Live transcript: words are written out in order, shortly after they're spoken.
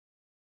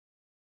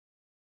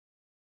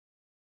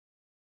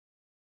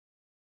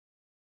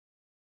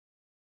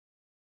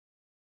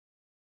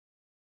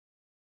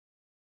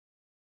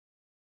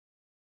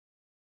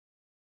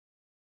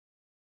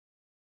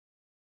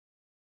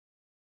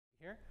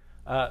Here.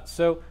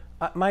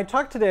 My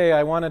talk today,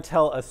 I want to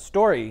tell a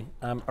story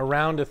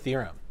around a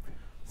theorem.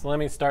 So let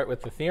me start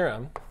with the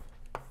theorem.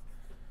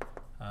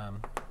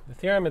 The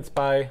theorem, it's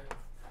by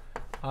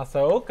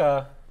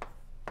Asaoka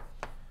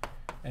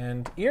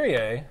and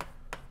Irie.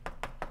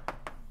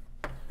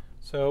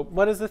 So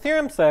what does the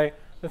theorem say?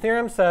 The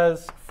theorem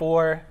says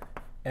for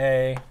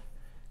a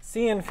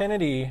C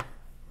infinity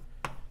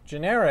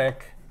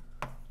generic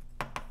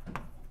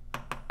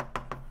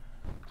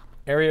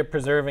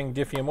area-preserving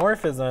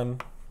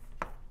diffeomorphism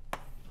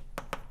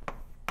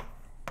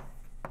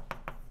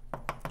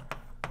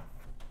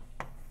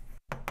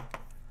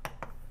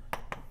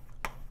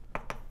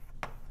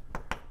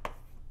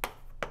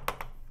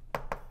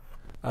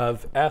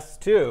of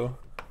S2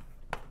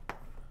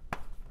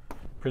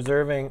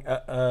 preserving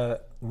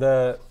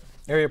the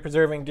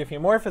area-preserving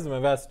diffeomorphism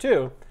of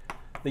S2,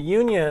 the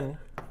union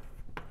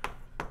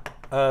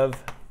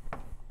of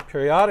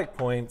periodic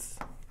points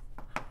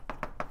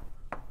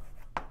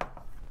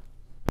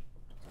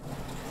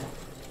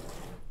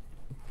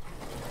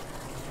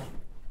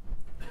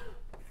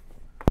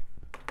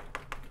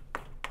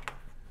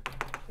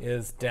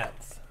is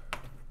dense.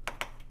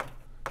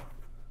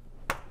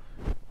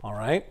 All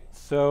right,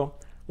 so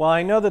well,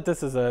 I know that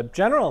this is a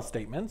general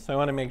statement, so I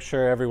want to make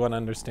sure everyone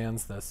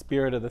understands the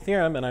spirit of the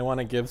theorem, and I want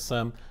to give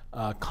some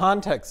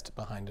context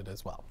behind it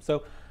as well.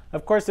 So,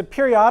 of course, a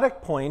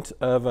periodic point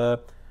of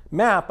a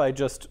map, I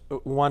just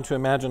want to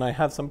imagine I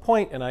have some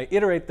point, and I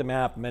iterate the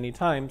map many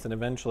times, and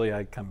eventually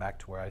I come back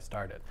to where I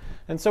started.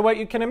 And so what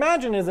you can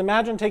imagine is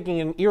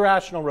taking an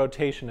irrational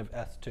rotation of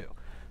S2.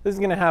 This is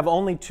going to have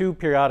only two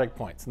periodic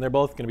points, and they're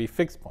both going to be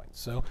fixed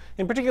points. So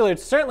in particular,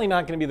 it's certainly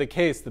not going to be the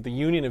case that the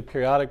union of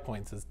periodic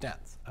points is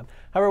dense.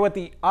 However, what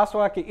the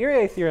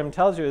Asaoka-Irie theorem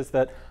tells you is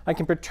that I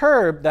can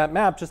perturb that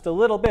map just a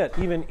little bit,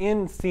 even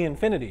in C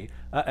infinity,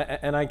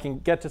 and I can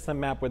get to some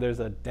map where there's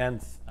a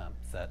dense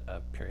set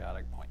of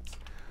periodic points.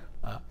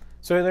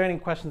 So are there any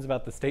questions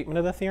about the statement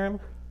of the theorem?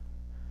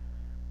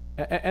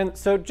 And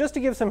so just to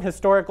give some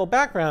historical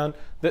background,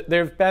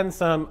 there's been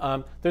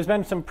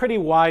some pretty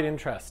wide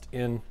interest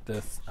in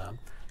this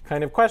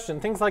kind of question.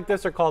 Things like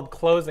this are called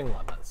closing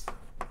lemmas.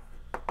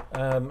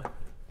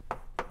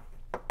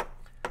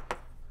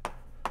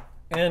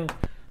 And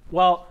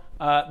well,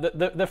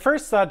 the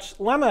first such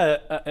lemma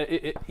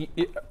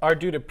are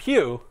due to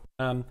Pew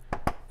from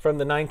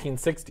the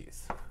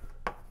 1960s.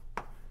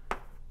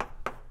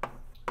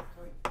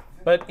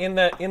 But in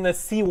the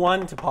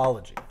C1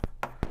 topology.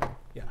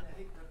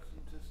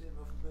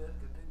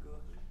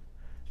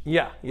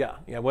 Yeah.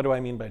 What do I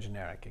mean by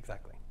generic?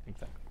 Exactly.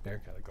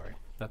 Bare category.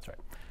 That's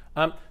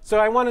right. So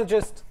I want to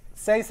just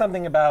say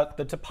something about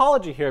the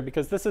topology here,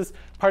 because this is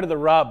part of the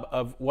rub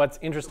of what's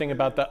interesting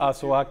about the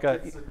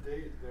Asaoka. It's a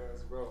date there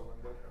as well.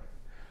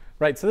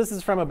 Right. So this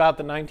is from about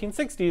the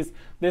 1960s.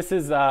 This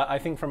is, I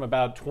think, from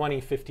about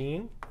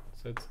 2015.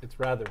 So it's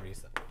rather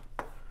recent.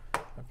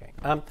 Okay.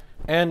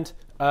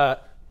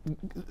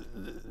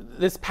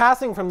 This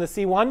passing from the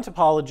C1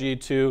 topology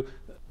to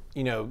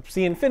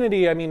C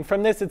infinity, I mean,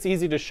 from this it's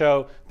easy to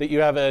show that you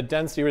have a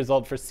density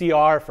result for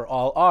CR for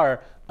all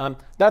R.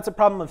 That's a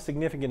problem of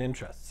significant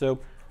interest. So,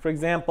 for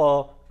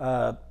example,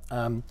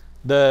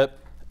 the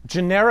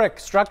generic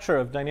structure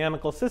of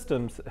dynamical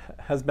systems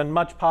has been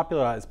much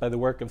popularized by the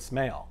work of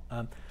Smale.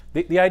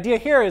 The idea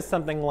here is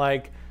something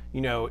like,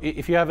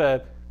 if you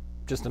have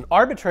just an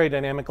arbitrary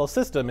dynamical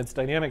system, its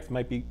dynamics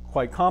might be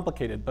quite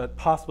complicated, but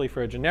possibly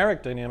for a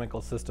generic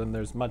dynamical system,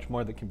 there's much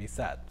more that can be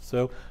said.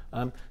 So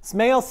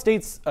Smale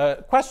states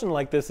a question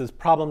like this as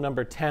problem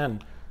number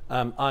 10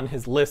 on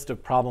his list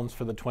of problems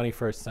for the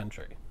 21st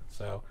century.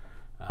 So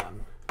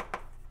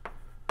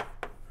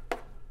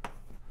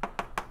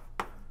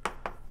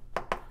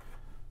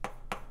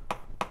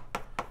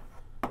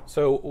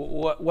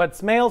what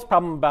Smale's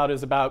problem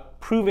is about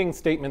proving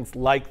statements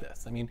like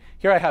this. I mean,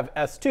 here I have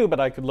S2, but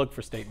I could look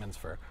for statements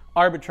for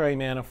arbitrary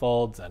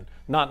manifolds and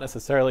not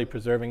necessarily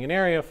preserving an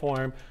area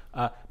form.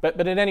 But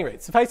at any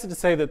rate, suffice it to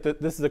say that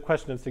this is a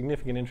question of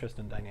significant interest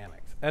in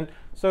dynamics. And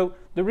so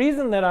the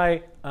reason that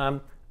I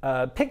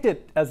picked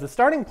it as the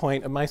starting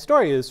point of my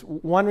story is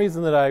one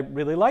reason that I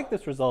really like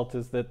this result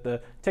is that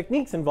the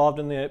techniques involved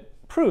in the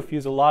proof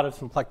use a lot of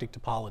symplectic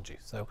topology.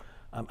 So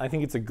I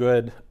think it's a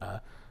good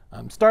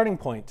starting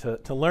point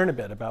to learn a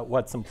bit about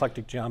what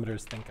symplectic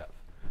geometers think of.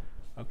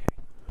 Okay.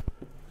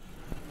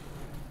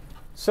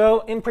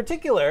 So in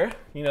particular,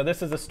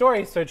 this is a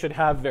story, so it should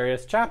have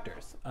various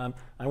chapters.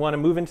 I want to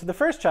move into the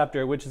first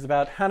chapter, which is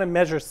about how to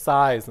measure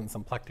size in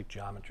symplectic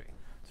geometry.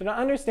 So to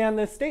understand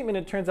this statement,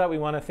 it turns out we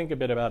want to think a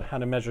bit about how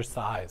to measure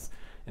size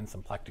in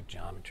symplectic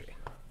geometry.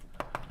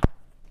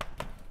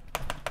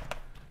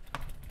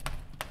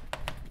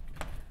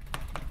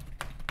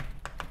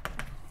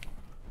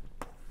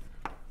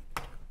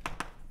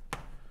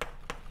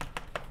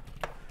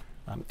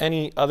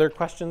 Any other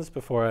questions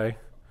before I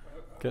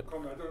get? Do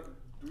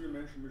you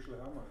mention Michel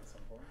Hermann at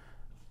some point?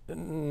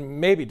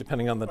 Maybe,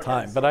 depending on the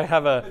time. But I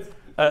have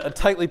a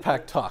tightly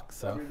packed talk.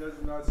 So. I mean, that's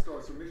a nice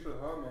story. So Michel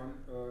Hermann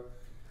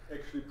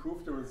actually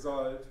proved the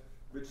result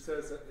which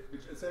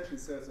essentially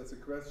says that the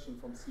question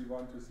from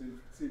C1 to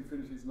C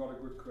infinity is not a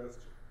good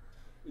question.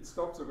 It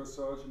stopped the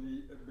research,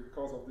 and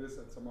because of this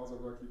and some other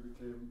work, he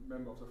became a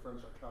member of the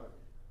French Academy.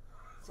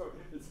 So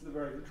it's a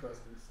very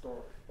interesting story.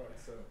 But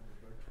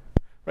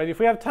right. If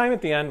we have time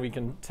at the end, we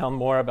can tell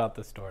more about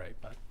the story.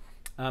 But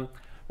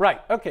right.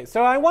 OK.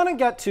 So I want to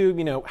get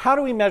to how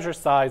do we measure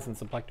size in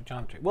symplectic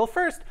geometry? Well,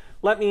 first,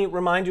 let me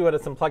remind you what a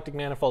symplectic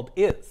manifold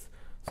is.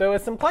 So a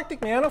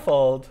symplectic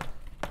manifold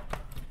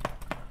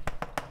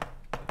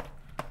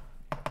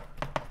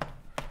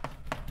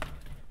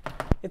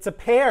it's a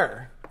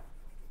pair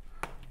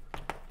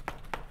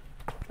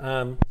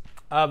of,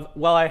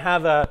 well, I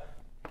have a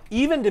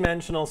even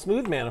dimensional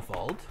smooth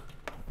manifold.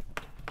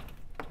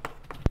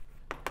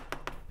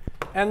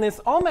 And this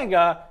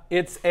omega,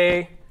 it's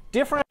a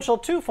differential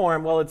 2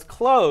 form. Well, it's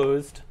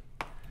closed.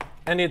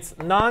 And it's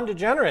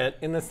non-degenerate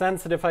in the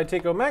sense that if I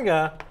take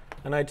omega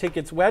and I take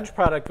its wedge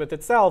product with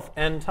itself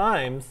n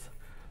times,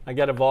 I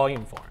get a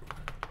volume form.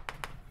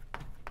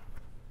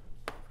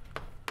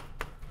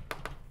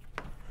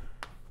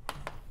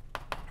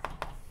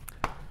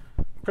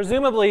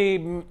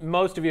 Presumably,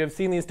 most of you have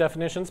seen these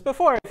definitions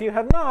before. If you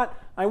have not,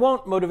 I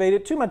won't motivate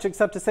it too much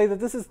except to say that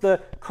this is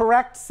the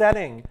correct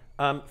setting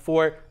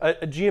for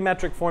a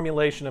geometric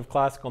formulation of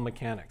classical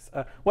mechanics.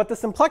 What the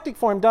symplectic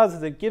form does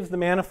is it gives the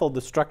manifold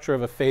the structure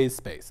of a phase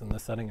space in the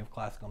setting of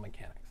classical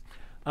mechanics.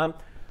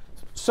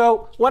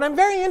 So what I'm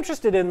very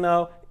interested in,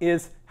 though,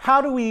 is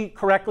how do we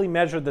correctly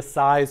measure the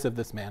size of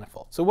this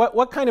manifold? So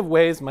what kind of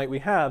ways might we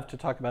have to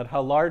talk about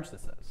how large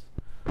this is?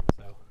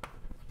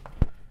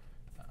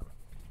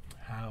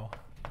 How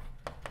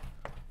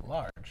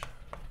large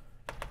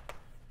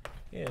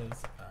is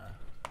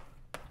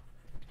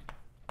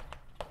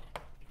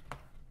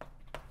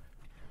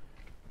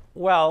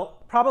well,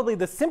 probably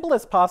the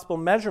simplest possible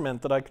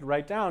measurement that I could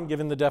write down,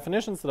 given the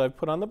definitions that I've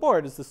put on the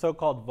board, is the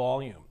so-called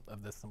volume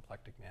of this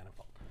symplectic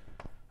manifold.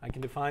 I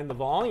can define the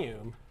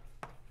volume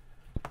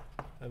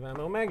of m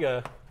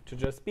omega to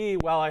just be,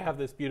 well, I have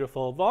this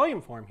beautiful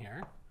volume form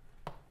here.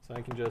 So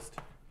I can just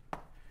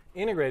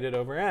integrate it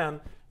over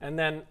m. And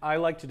then I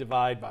like to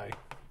divide by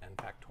n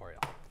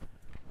factorial.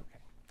 Okay.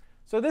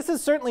 So this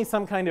is certainly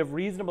some kind of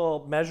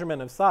reasonable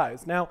measurement of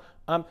size. Now,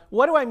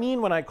 what do I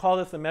mean when I call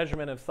this a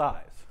measurement of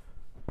size?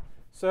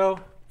 So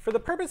for the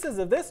purposes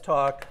of this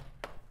talk,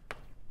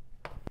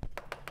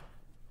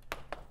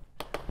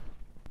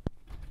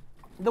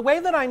 the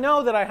way that I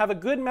know that I have a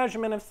good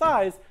measurement of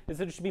size is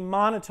that it should be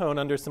monotone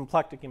under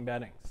symplectic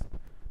embeddings.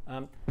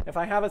 If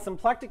I have a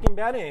symplectic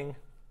embedding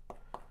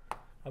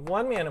of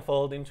one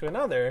manifold into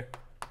another,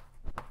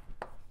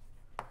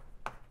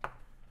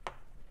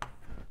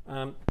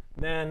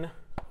 then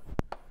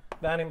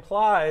that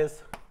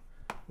implies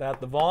that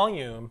the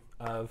volume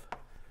of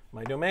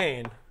my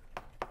domain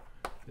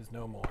is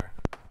no more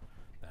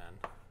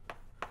than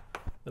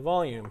the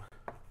volume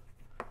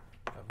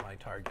of my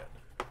target.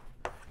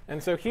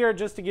 And so here,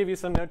 just to give you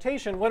some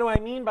notation, what do I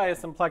mean by a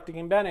symplectic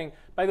embedding?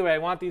 By the way, I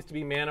want these to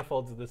be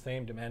manifolds of the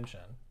same dimension.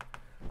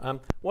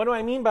 What do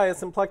I mean by a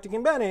symplectic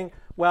embedding?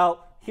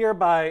 Well,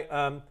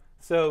 hereby,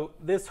 so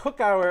this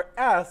Hookhour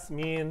S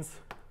means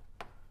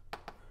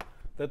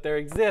that there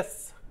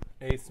exists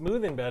a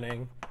smooth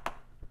embedding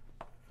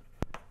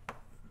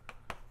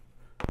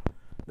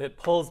that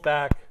pulls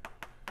back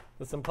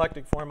the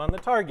symplectic form on the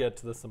target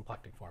to the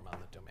symplectic form on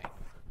the domain.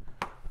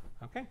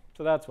 Okay,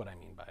 so that's what I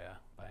mean by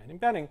an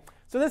embedding.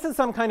 So this is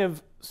some kind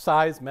of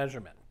size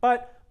measurement.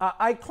 But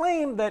I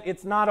claim that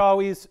it's not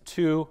always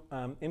too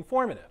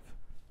informative.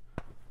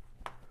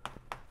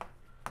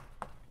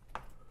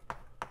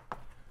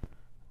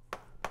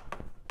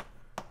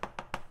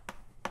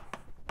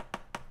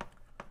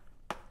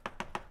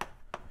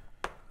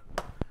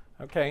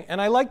 Okay,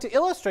 and I like to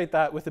illustrate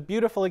that with a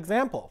beautiful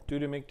example due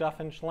to McDuff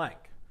and Schlenk.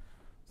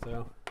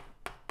 So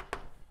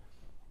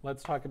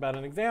let's talk about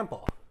an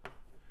example,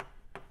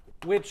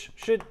 which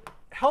should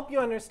help you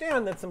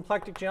understand that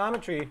symplectic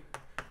geometry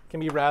can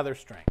be rather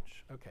strange.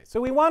 Okay, so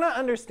we want to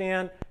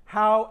understand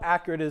how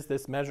accurate is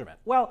this measurement.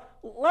 Well,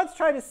 let's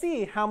try to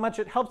see how much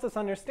it helps us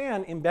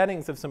understand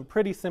embeddings of some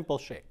pretty simple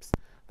shapes.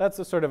 That's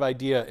the sort of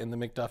idea in the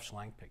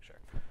McDuff-Schlenk picture.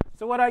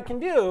 So what I can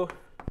do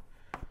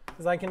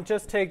is I can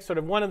just take sort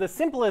of one of the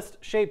simplest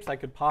shapes I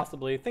could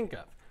possibly think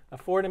of, a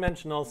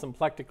 4-dimensional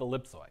symplectic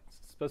ellipsoid.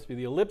 It's supposed to be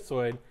the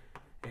ellipsoid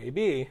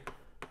AB.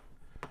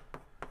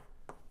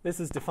 This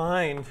is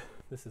defined.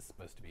 This is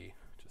supposed to be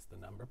just the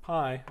number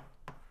pi.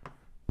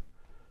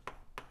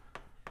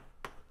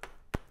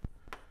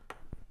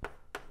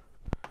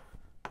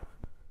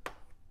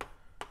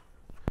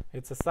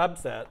 It's a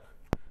subset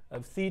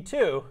of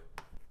C2,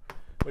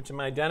 which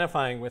I'm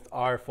identifying with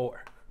R4.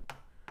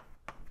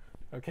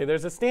 Okay,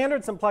 there's a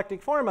standard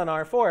symplectic form on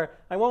R4.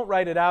 I won't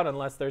write it out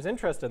unless there's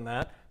interest in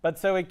that. But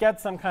so it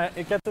gets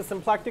a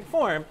symplectic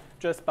form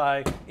just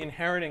by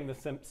inheriting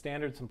the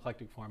standard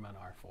symplectic form on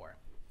R4.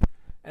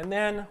 And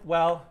then,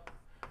 well,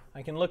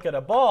 I can look at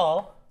a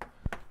ball,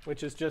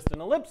 which is just an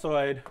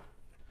ellipsoid,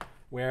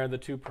 where the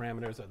two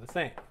parameters are the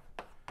same.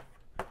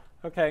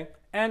 Okay,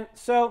 and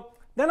so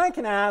then I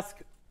can ask,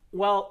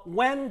 well,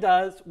 when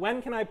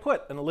can I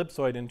put an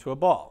ellipsoid into a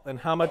ball? And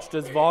how much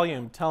does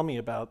volume tell me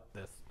about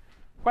this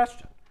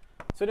question?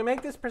 So to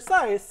make this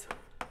precise,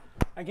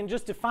 I can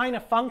just define a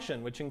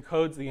function which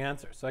encodes the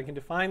answer. So I can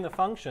define the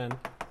function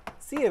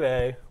C of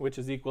A, which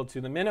is equal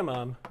to the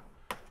minimum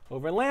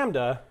over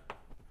lambda,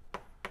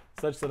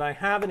 such that I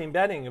have an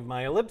embedding of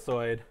my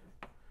ellipsoid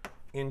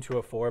into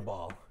a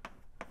 4-ball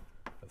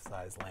of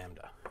size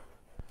lambda.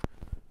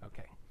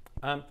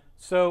 Okay.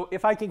 So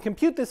if I can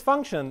compute this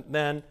function,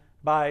 then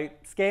by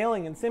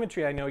scaling and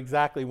symmetry, I know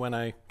exactly when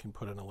I can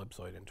put an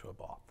ellipsoid into a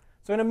ball.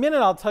 So in a minute,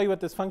 I'll tell you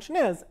what this function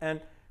is.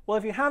 And well,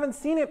 if you haven't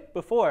seen it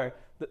before,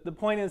 the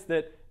point is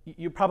that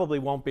you probably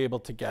won't be able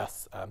to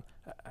guess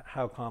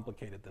how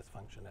complicated this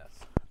function is.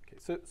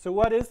 Okay, so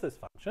what is this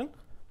function?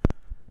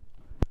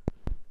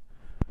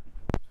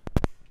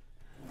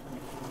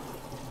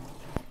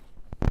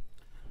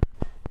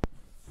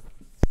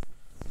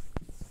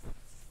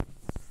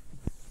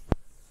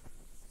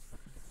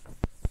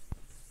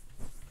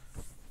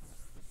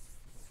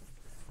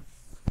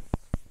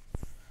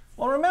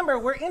 Well, remember,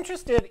 we're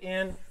interested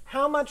in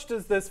how much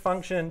does this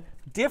function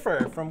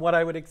differ from what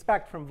I would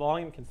expect from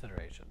volume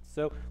considerations.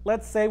 So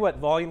let's say what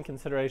volume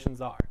considerations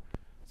are.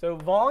 So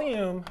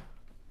volume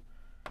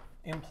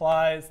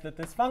implies that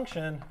this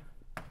function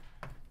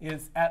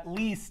is at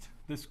least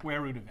the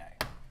square root of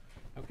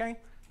A. Okay?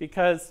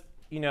 Because,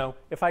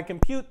 if I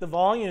compute the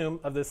volume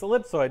of this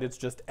ellipsoid, it's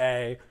just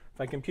A. If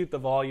I compute the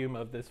volume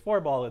of this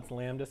 4-ball, it's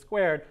lambda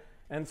squared.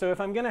 And so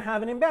if I'm going to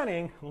have an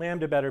embedding,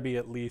 lambda better be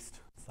at least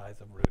the size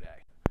of root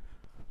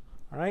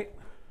A. All right?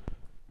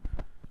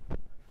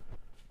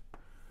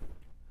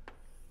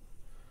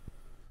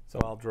 So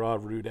I'll draw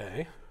root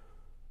A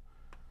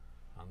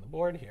on the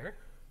board here.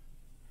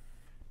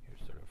 Here's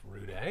sort of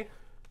root A.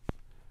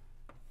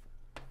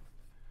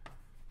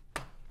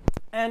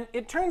 And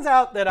it turns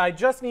out that I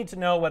just need to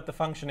know what the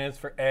function is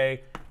for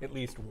A at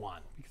least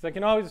 1, because I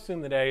can always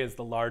assume that A is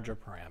the larger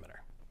parameter.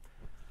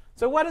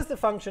 So what does the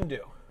function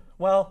do?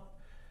 Well,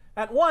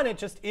 at 1, it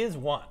just is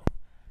 1.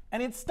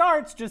 And it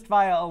starts just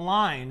via a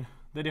line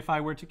that if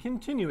I were to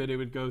continue it, it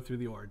would go through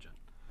the origin.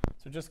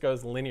 So it just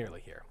goes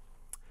linearly here.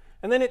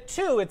 And then at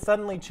 2, it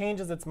suddenly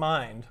changes its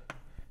mind,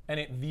 and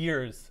it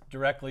veers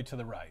directly to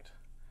the right.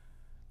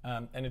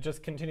 And it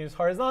just continues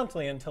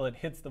horizontally until it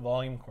hits the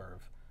volume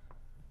curve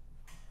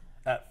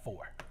at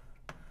 4.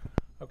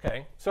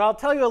 OK, so I'll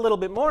tell you a little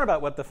bit more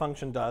about what the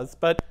function does.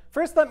 But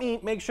first, let me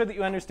make sure that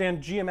you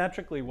understand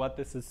geometrically what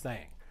this is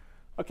saying.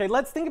 OK,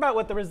 let's think about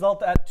what the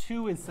result at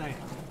 2 is saying.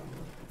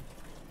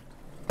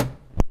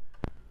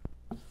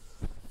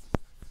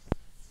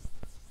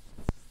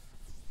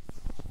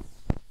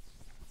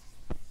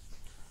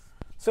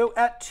 So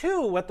at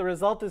 2, what the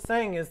result is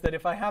saying is that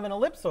if I have an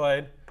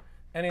ellipsoid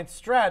and it's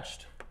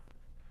stretched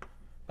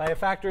by a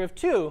factor of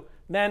 2,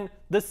 then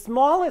the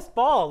smallest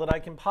ball that I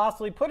can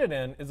possibly put it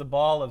in is a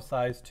ball of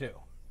size 2.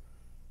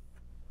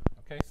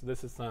 OK, so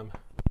this is some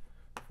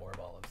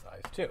 4-ball of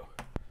size 2.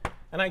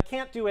 And I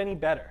can't do any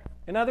better.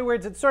 In other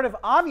words, it's sort of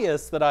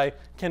obvious that I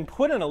can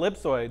put an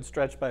ellipsoid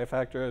stretched by a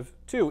factor of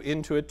 2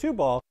 into a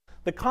 2-ball.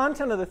 The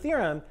content of the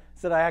theorem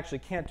is that I actually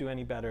can't do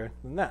any better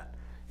than that.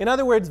 In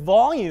other words,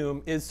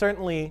 volume is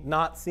certainly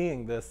not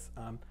seeing this,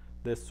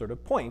 this sort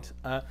of point.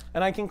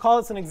 And I can call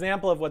this an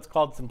example of what's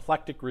called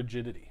symplectic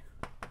rigidity.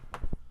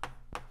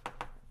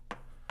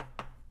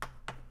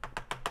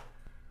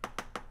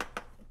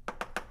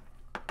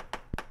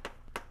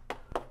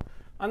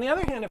 On the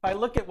other hand, if I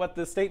look at what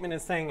this statement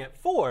is saying at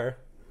 4,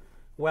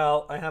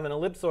 well, I have an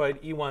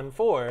ellipsoid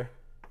E14.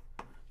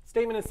 The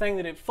statement is saying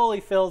that it fully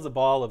fills a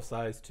ball of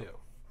size 2.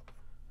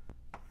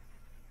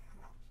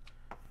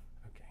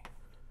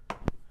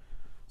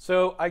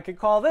 So I could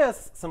call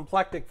this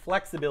symplectic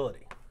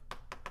flexibility.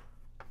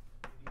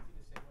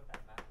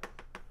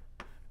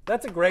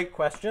 That's a great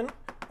question.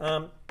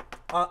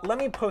 Let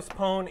me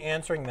postpone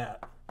answering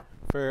that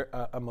for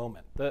a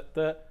moment.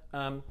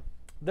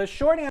 The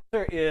short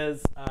answer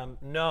is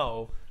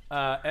no.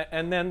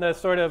 And then the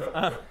sort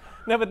of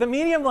no, but the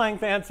medium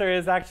length answer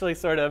is actually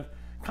sort of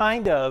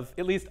kind of,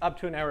 at least up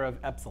to an error of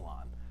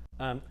epsilon.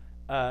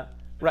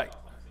 Right.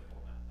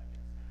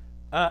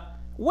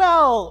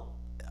 Well,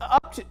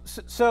 up to,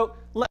 so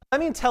let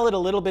me tell it a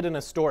little bit in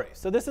a story.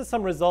 So this is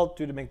some result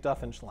due to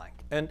McDuff and Schlenk.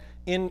 And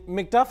in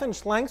McDuff and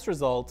Schlenk's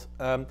result,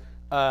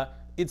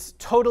 it's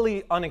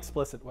totally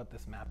unexplicit what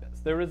this map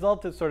is. The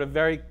result is sort of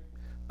very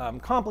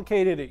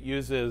complicated. It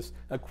uses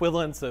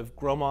equivalents of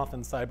Gromov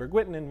and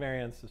Seiberg-Witten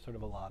invariants. There's sort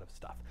of a lot of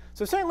stuff.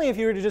 So certainly if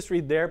you were to just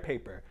read their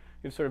paper,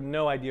 you have sort of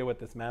no idea what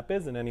this map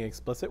is in any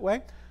explicit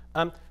way.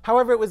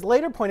 However, it was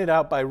later pointed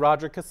out by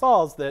Roger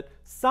Casals that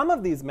some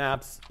of these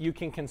maps you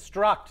can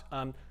construct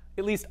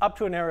at least up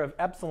to an error of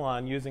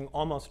epsilon using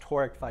almost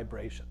toric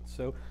fibration.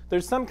 So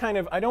there's some kind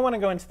of, I don't want to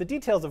go into the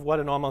details of what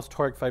an almost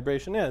toric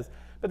fibration is,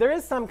 but there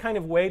is some kind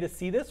of way to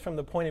see this from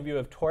the point of view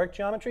of toric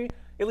geometry,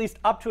 at least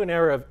up to an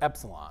error of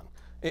epsilon.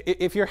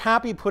 If you're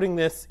happy putting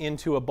this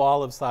into a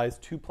ball of size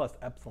 2 plus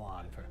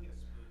epsilon,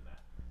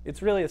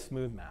 it's really a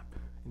smooth map,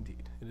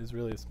 indeed. It is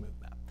really a smooth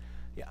map.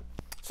 Yeah.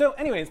 So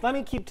anyways, let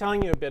me keep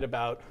telling you a bit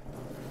about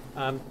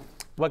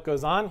what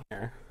goes on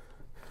here.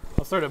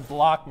 I'll sort of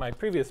block my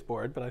previous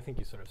board, but I think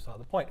you sort of saw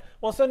the point.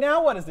 Well, so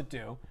now what does it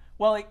do?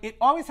 Well, it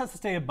always has to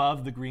stay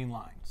above the green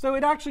line. So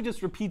it actually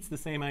just repeats the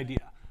same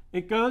idea.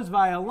 It goes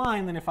via a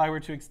line, then if I were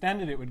to extend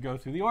it, it would go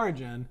through the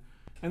origin.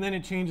 And then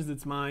it changes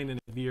its mind and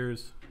it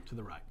veers to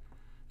the right.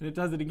 And it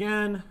does it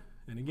again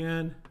and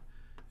again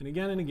and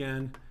again and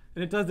again.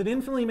 And it does it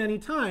infinitely many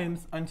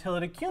times until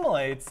it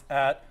accumulates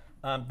at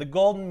the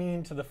golden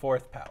mean to the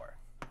 4th power.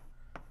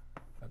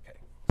 OK,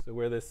 so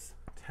where this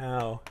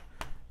tau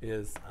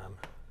is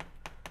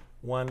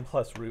 1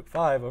 plus root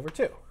 5 over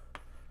 2,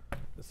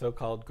 the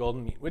so-called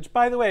golden mean, which,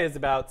 by the way, is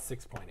about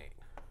 6.8.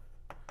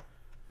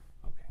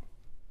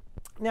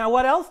 Now,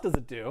 what else does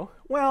it do?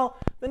 Well,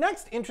 the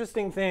next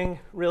interesting thing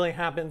really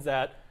happens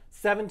at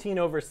 17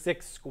 over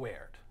 6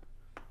 squared.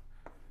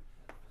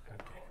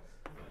 Okay.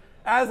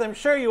 As I'm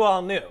sure you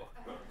all knew,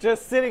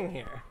 just sitting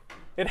here,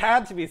 it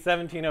had to be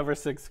 17 over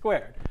 6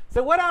 squared.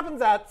 So what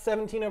happens at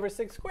 17 over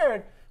 6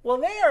 squared? Well,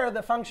 there,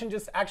 the function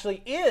just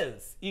actually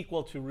is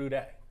equal to root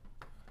a.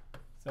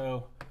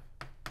 So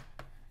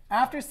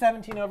after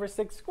 17 over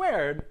 6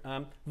 squared,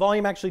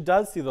 volume actually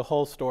does see the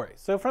whole story.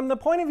 So from the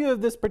point of view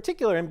of this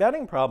particular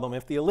embedding problem,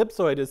 if the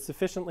ellipsoid is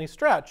sufficiently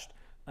stretched,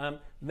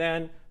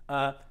 then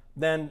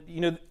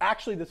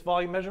actually this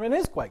volume measurement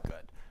is quite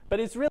good. But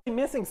it's really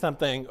missing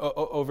something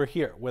over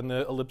here when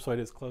the ellipsoid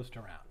is closed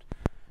around.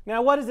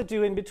 Now, what does it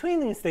do in between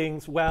these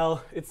things?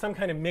 Well, it's some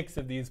kind of mix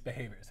of these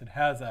behaviors. It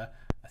has a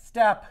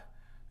step,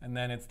 and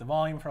then it's the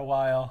volume for a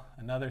while,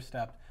 another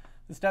step.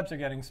 The steps are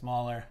getting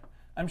smaller.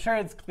 I'm sure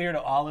it's clear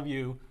to all of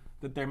you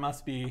that there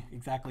must be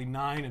exactly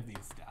 9 of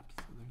these steps.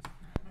 So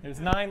there's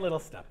 9 little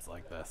steps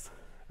like this.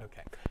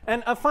 OK.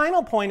 And a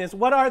final point is,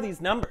 what are these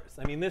numbers?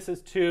 I mean, this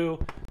is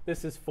 2.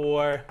 This is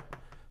 4.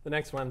 The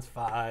next one's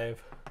 5.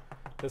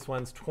 This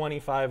one's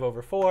 25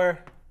 over 4.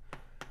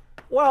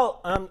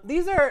 Well,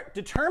 these are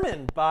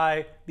determined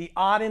by the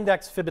odd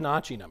index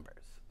Fibonacci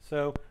numbers.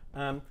 So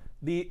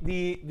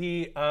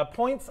the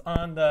points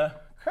on the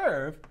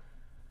curve,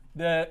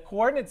 the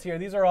coordinates here,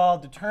 these are all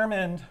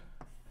determined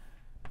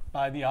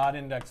by the odd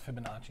index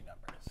Fibonacci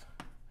numbers.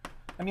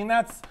 I mean,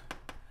 that's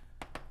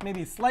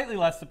maybe slightly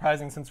less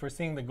surprising since we're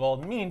seeing the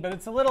golden mean, but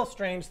it's a little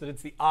strange that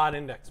it's the odd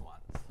index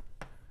ones.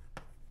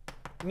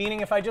 Meaning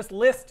if I just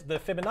list the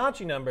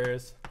Fibonacci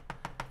numbers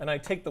and I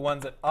take the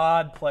ones at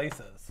odd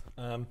places,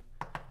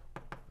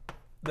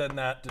 then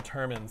that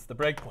determines the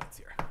breakpoints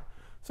here.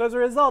 So as a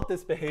result,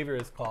 this behavior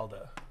is called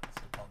a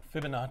so-called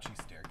Fibonacci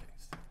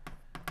staircase.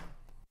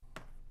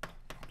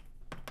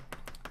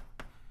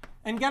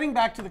 And getting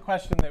back to the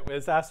question that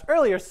was asked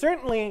earlier,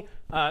 certainly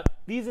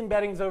these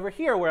embeddings over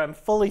here where I'm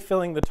fully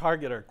filling the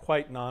target are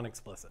quite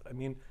non-explicit. I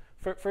mean,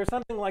 for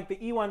something like the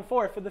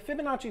E14, for the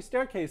Fibonacci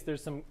staircase,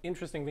 there's some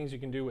interesting things you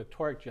can do with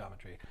toric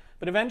geometry.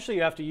 But eventually,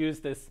 you have to use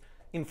this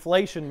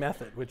inflation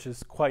method, which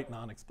is quite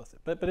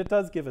non-explicit. But it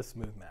does give a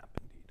smooth map,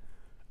 indeed.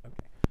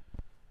 OK.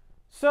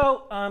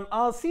 So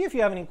I'll see if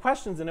you have any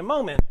questions in a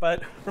moment.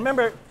 But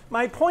remember,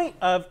 my point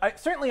of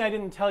certainly I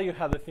didn't tell you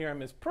how the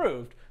theorem is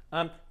proved.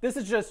 This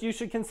is just, you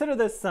should consider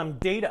this some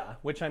data,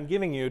 which I'm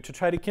giving you to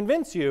try to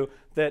convince you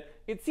that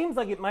it seems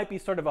like it might be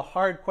sort of a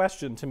hard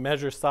question to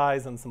measure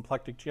size in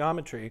symplectic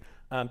geometry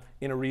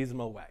in a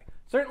reasonable way.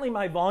 Certainly,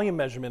 my volume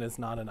measurement is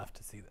not enough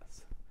to see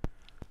this.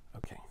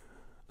 OK.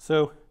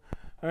 So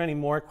are there any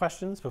more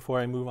questions before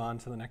I move on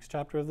to the next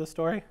chapter of the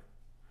story?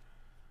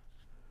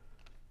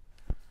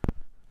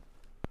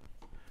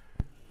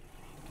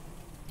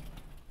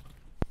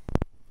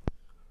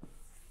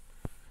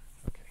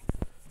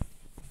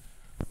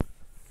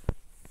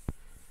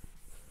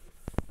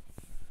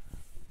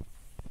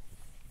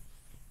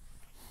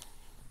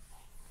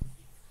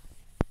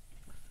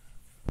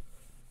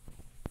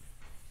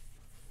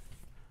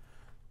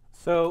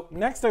 So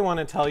next I want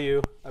to tell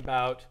you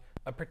about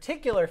a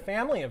particular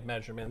family of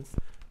measurements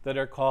that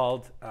are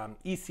called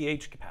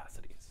ECH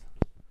capacities.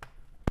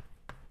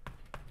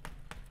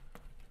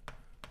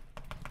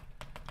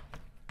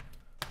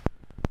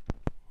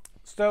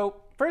 So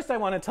first I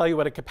want to tell you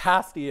what a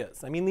capacity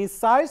is. I mean, these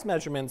size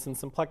measurements in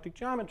symplectic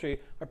geometry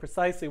are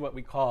precisely what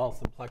we call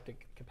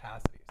symplectic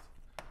capacities.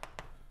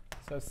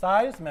 So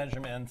size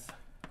measurements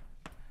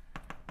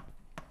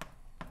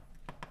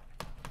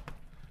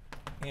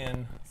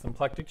in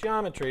symplectic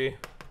geometry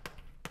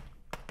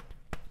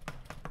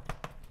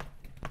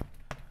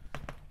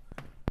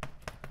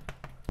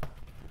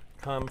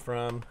come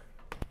from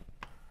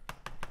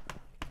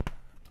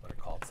what are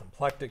called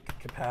symplectic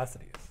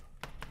capacities.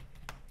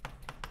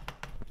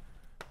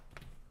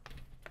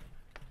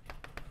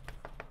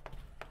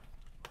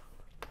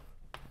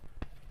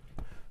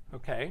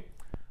 OK.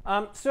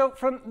 So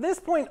from this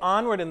point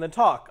onward in the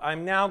talk,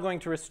 I'm now going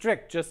to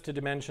restrict just to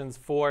dimensions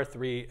 4,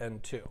 3,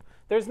 and 2.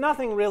 There's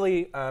nothing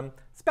really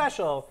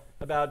special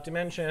about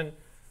dimension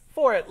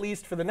 4, at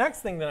least for the next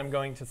thing that I'm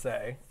going to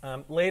say.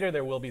 Later,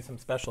 there will be some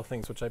special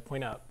things which I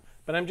point out.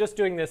 But I'm just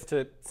doing this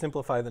to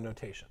simplify the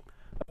notation.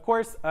 Of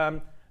course,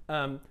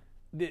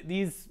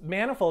 these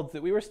manifolds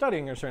that we were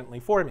studying are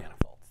certainly 4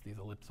 manifolds. these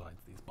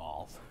ellipsoids, these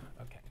balls.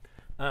 Okay.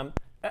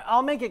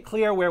 I'll make it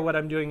clear where what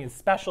I'm doing is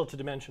special to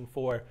dimension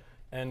 4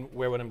 and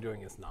where what I'm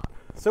doing is not.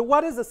 So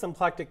what is a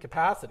symplectic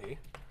capacity?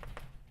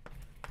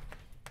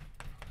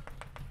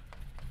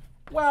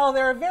 Well,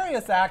 there are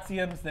various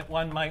axioms that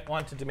one might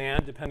want to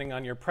demand depending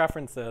on your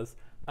preferences.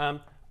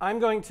 I'm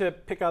going to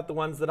pick out the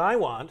ones that I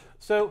want.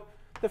 So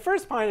the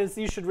first point is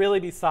these should really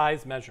be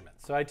size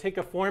measurements. So I take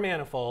a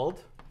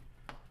 4-manifold,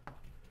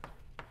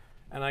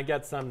 and I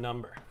get some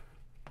number.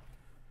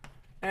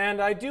 And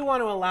I do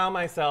want to allow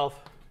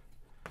myself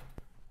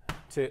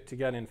to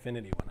get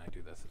infinity when I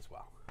do this as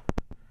well.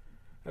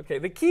 OK,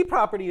 the key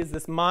property is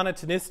this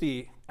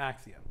monotonicity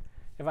axiom.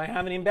 If I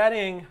have an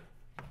embedding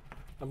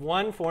of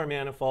one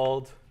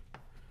 4-manifold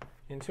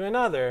into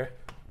another,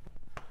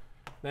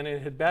 then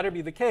it had better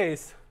be the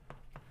case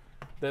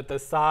that the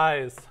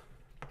size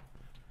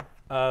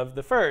of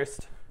the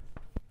first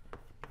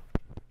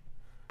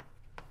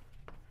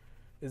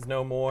is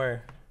no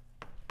more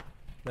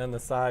than the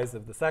size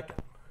of the second.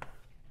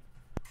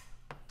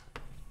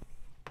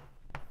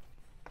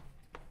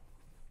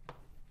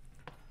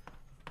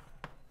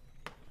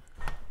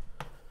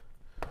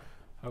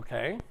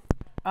 OK.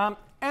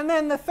 And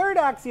then the third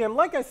axiom,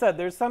 like I said,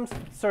 there's some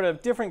sort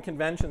of different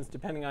conventions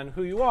depending on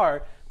who you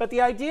are. But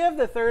the idea of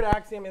the third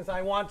axiom is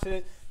I want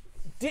to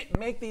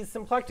make these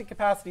symplectic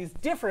capacities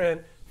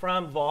different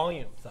from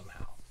volume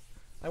somehow.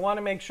 I want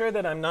to make sure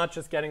that I'm not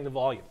just getting the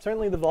volume.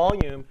 Certainly the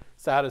volume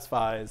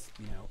satisfies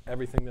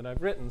everything that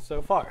I've written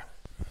so far.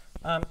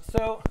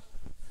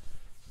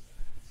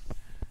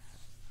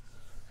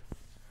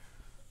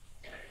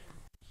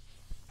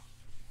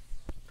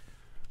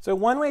 So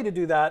one way to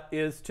do that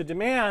is to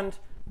demand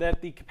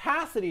that the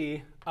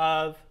capacity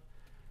of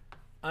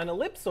an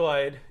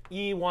ellipsoid,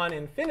 E1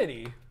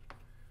 infinity,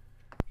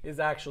 is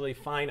actually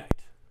finite.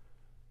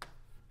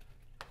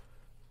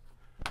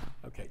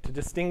 OK, to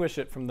distinguish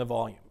it from the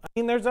volume. I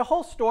mean, there's a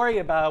whole story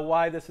about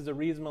why this is a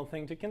reasonable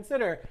thing to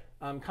consider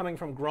coming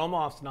from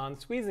Gromov's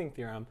non-squeezing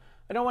theorem.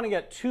 I don't want to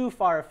get too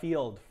far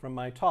afield from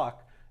my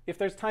talk. If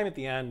there's time at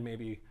the end,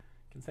 maybe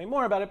I can say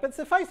more about it. But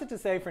suffice it to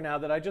say for now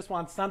that I just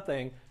want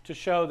something to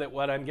show that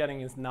what I'm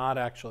getting is not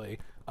actually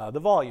the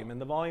volume.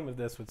 And the volume of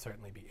this would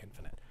certainly be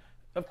infinite.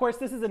 Of course,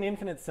 this is an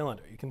infinite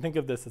cylinder. You can think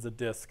of this as a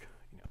disk,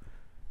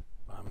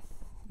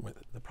 with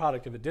the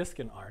product of a disk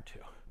and R2.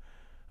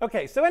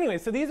 OK, so anyway,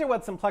 so these are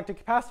what symplectic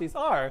capacities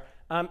are.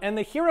 And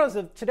the heroes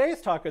of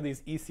today's talk are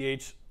these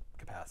ECH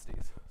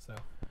capacities. So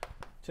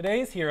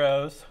today's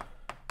heroes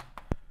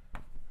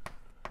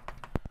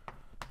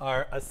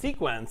are a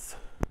sequence.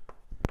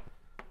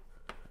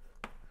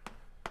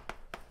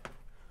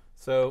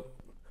 So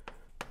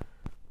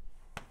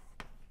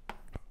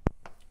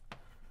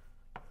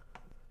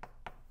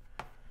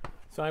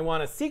I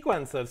want a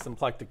sequence of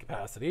symplectic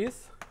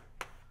capacities.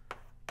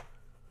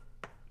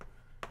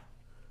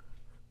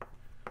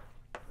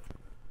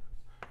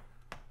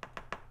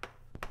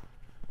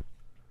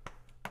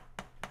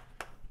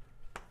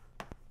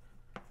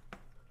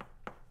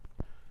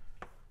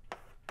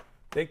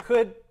 They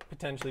could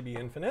potentially be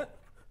infinite,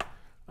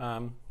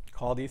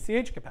 called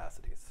ECH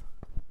capacities.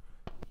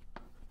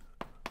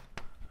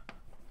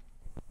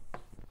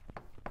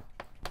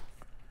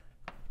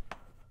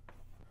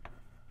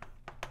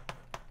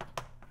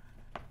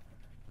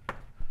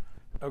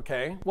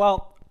 OK,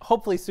 well,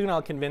 hopefully soon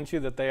I'll convince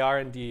you that they are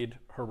indeed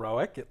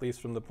heroic, at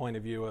least from the point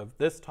of view of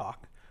this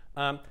talk.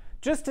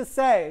 Just to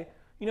say,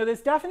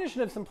 this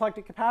definition of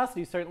symplectic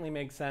capacity certainly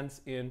makes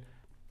sense in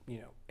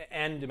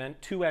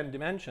two n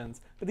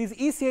dimensions. But these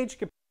ECH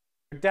capacities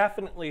are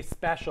definitely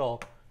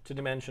special to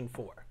dimension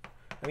 4.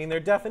 I mean, their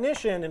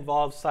definition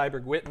involves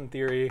Seiberg-Witten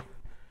theory,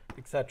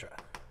 etc.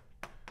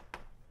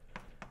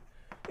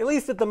 At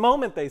least at the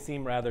moment, they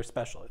seem rather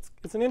special.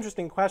 It's an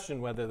interesting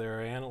question whether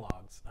there are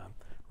analogs,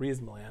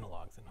 reasonable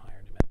analogs in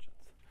higher dimensions.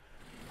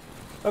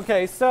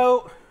 OK,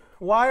 so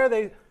why are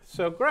they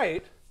so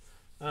great?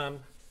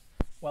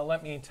 Well,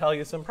 let me tell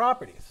you some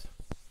properties.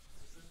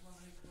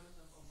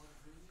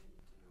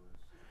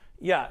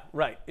 Yeah,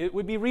 right. It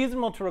would be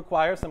reasonable to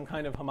require some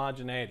kind of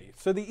homogeneity.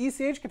 So the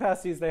ECH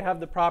capacities, they have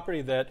the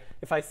property that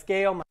if I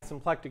scale my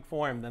symplectic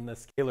form, then the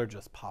scalar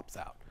just pops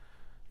out.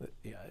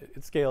 Yeah,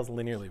 it scales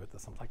linearly with the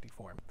symplectic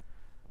form.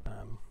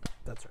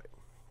 That's right.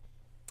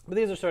 But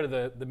these are sort of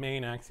the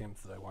main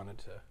axioms that I wanted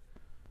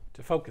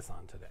to focus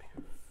on today.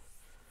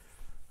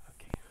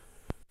 OK.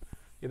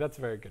 Yeah, that's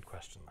a very good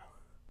question,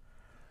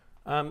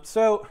 though.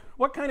 So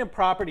what kind of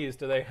properties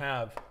do they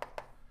have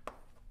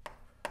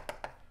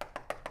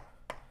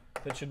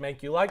that should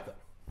make you like them?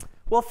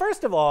 Well,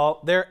 first of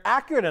all, they're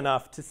accurate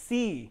enough to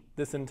see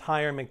this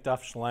entire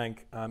McDuff-Schlenk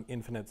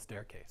infinite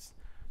staircase.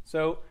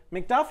 So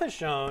McDuff has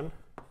shown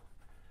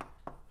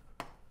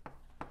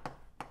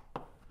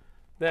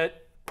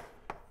that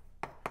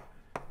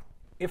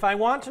if I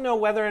want to know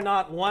whether or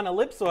not one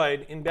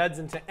ellipsoid embeds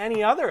into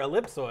any other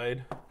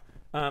ellipsoid,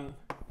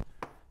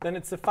 then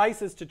it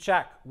suffices to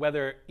check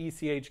whether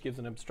ECH gives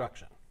an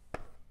obstruction.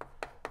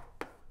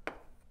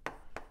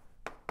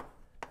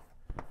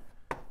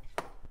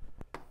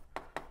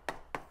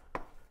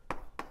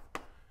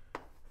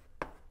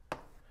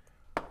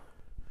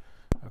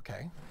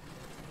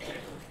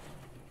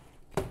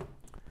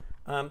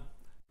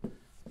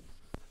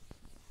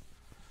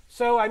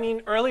 So I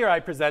mean, earlier I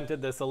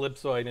presented this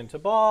ellipsoid into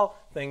ball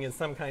thing as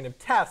some kind of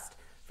test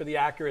for the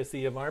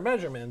accuracy of our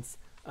measurements.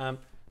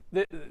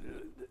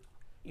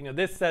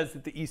 This says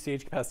that the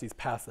ECH capacities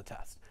pass the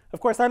test.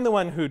 Of course, I'm the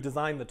one who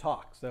designed the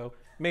talk, so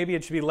maybe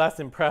it should be less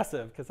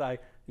impressive because I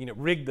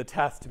rigged the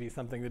test to be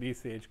something that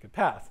ECH could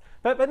pass.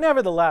 But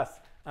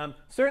nevertheless,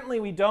 certainly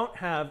we don't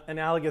have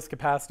analogous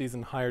capacities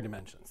in higher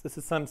dimensions. This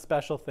is some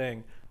special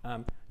thing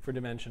for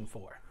dimension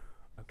 4.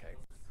 Okay.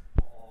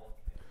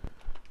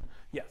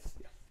 Yes.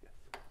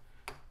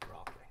 We're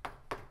all okay.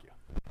 Thank you.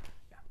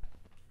 Yeah.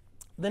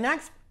 The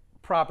next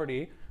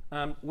property,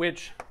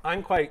 which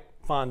I'm quite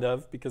fond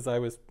of because I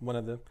was one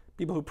of the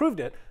people who proved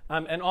it,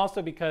 and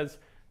also because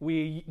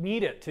we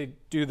need it to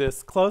do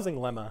this closing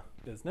lemma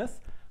business,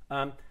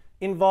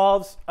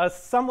 involves a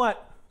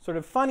somewhat sort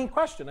of funny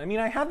question. I mean,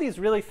 I have these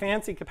really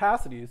fancy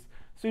capacities.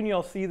 Soon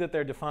you'll see that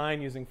they're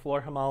defined using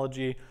floor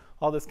homology,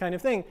 all this kind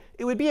of thing.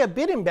 It would be a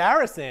bit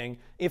embarrassing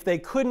if they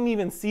couldn't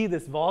even see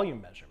this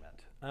volume measurement.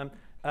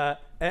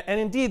 And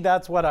indeed,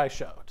 that's what I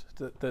showed,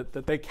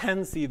 that they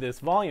can see this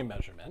volume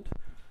measurement.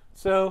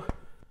 So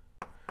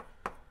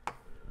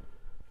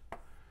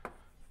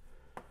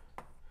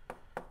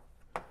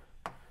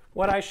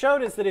what I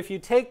showed is that if you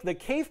take the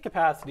kth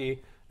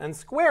capacity and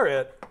square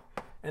it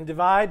and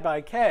divide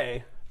by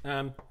k,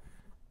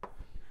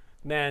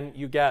 then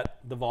you get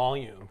the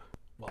volume.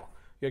 Well,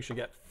 you actually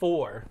get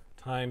 4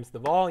 times the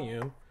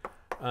volume.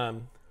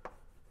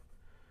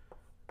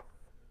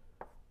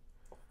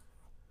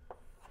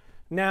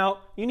 Now,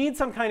 you need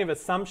some kind of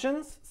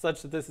assumptions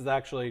such that this is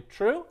actually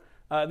true.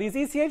 These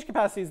ECH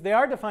capacities, they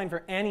are defined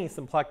for any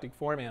symplectic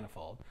 4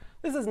 manifold.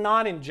 This is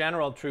not in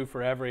general true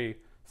for every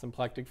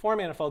symplectic 4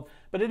 manifold,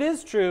 but it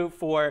is true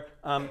for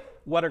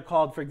what are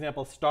called, for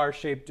example,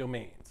 star-shaped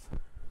domains.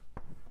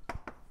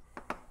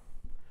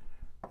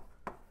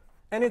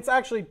 And it's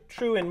actually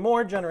true in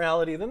more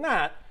generality than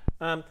that.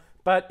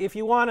 But if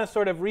you want a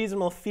sort of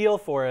reasonable feel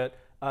for it,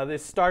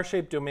 this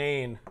star-shaped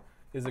domain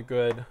is a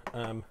good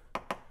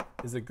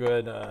So you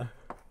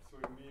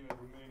mean a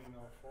domain in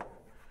R4?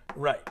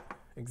 Right,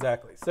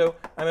 exactly. So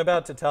I'm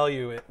about to tell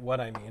you what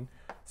I mean.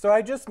 So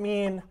I just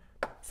mean,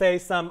 say,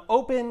 some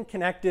open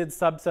connected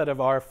subset of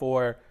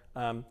R4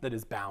 that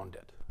is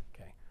bounded.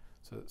 Okay.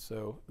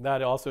 So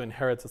that also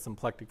inherits a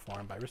symplectic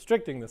form by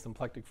restricting the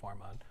symplectic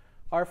form on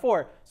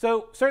R4.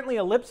 So certainly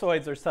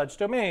ellipsoids are such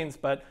domains,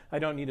 but I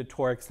don't need a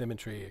toric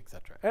symmetry, et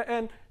cetera.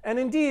 And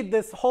indeed,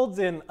 this holds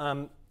in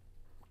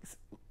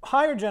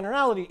higher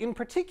generality. In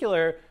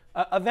particular,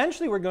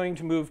 eventually we're going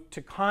to move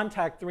to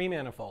contact 3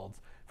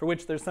 manifolds, for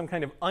which there's some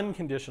kind of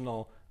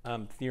unconditional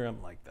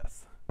theorem like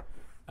this.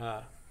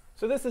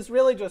 So this is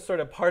really just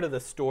sort of part of the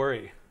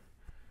story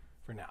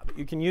for now, that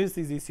you can use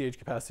these ECH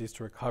capacities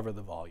to recover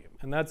the volume.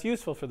 And that's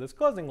useful for this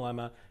closing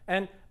lemma.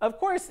 And of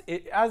course,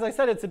 as I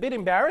said, it's a bit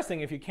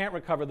embarrassing if you can't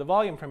recover the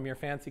volume from your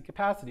fancy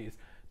capacities.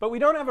 But we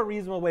don't have a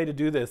reasonable way to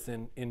do this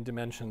in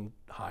dimension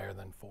higher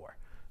than 4.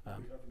 We have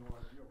no idea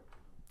what to do.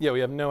 Yeah, we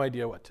have no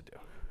idea what to do.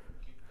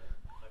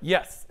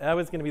 Yes, that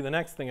was going to be the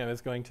next thing I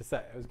was going to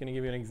say. I was going to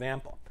give you an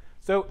example.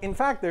 So in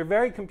fact, they're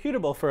very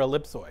computable for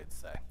ellipsoids,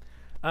 say.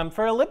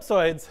 For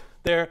ellipsoids,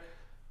 they're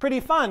pretty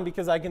fun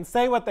because I can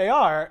say what they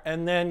are,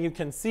 and then you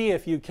can see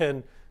if you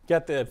can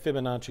get the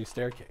Fibonacci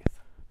staircase.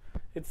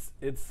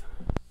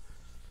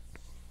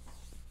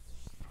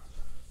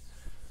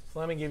 So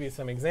let me give you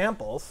some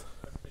examples.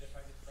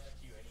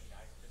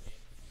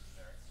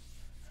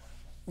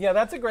 Yeah,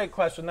 that's a great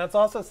question. That's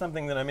also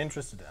something that I'm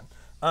interested in.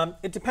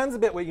 It depends a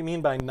bit what you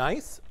mean by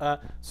nice.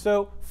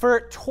 So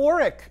for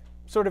toric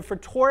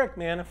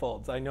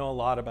manifolds, I know a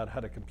lot about how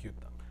to compute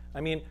them. I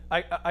mean,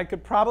 I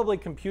could probably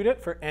compute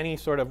it for any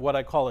sort of what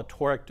I call a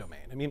toric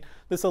domain. I mean,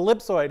 this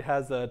ellipsoid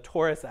has a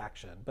torus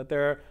action, but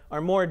there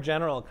are more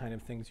general kind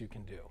of things you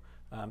can do.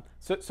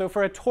 So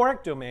for a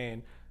toric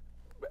domain,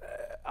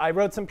 I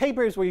wrote some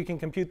papers where you can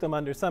compute them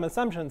under some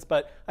assumptions.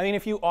 But I mean,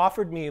 if you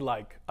offered me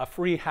like a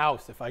free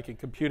house, if I could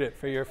compute it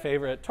for your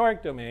favorite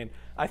toric domain,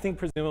 I think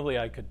presumably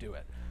I could do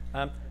it.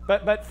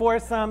 But for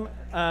some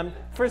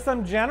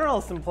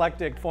general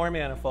symplectic 4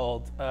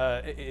 manifold,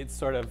 it's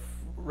sort of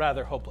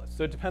rather hopeless.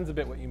 So it depends a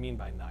bit what you mean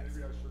by nice.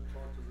 Maybe I should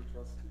talk to the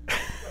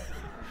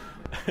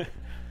trustee.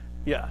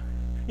 Yeah.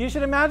 You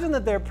should imagine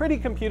that they're pretty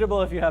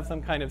computable if you have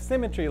some kind of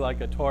symmetry, like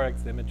a toric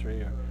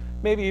symmetry, or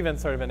maybe even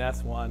sort of an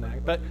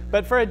S1.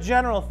 But for a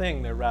general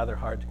thing, they're rather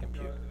hard to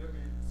compute.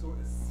 So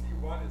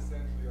C1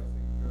 essentially, I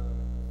think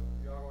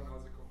Yaron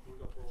has a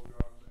computer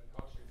program and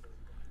Hutchins has a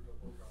computer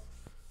program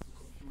to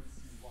compute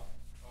C1.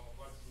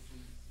 What's the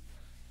C1?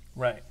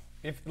 Right.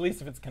 At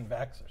least if it's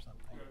convex or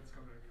something. Yeah, it's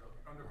convex.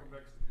 Under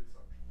convexity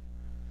assumption.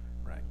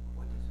 Right.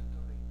 What does a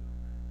domain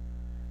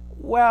do?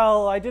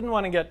 Well, I didn't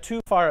want to get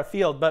too far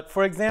afield, but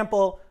for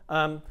example,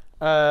 I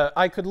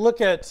could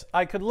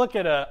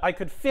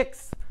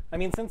fix. I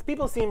mean, since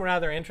people seem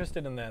rather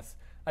interested in this,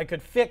 I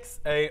could fix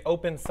a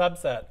open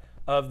subset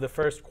of the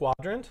first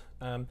quadrant.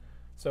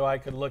 So I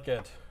could look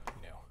at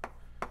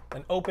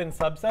an open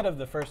subset of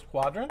the first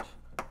quadrant,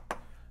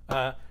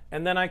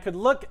 and then I could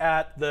look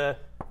at the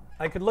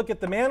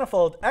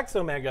manifold x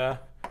omega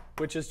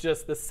which is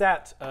just the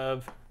set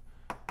of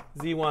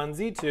z1,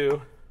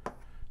 z2,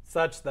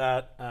 such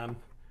that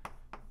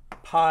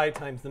pi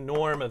times the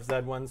norm of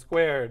z1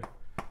 squared,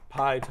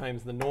 pi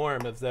times the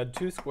norm of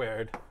z2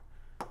 squared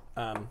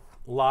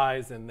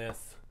lies in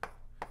this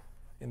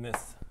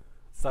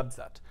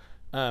subset.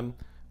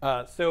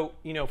 So,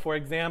 for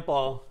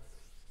example,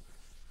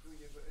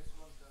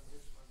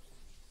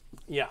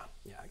 yeah,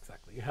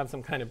 exactly. You have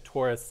some kind of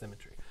torus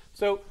symmetry.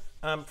 So,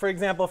 for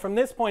example, from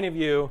this point of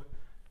view,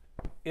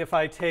 if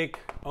I take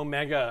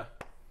omega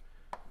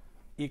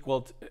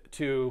equal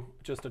to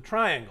just a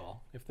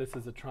triangle, if this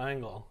is a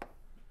triangle,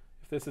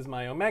 if this is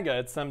my omega,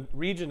 it's some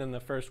region in the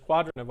first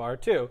quadrant of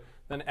R2,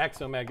 then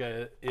x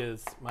omega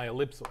is my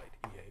ellipsoid,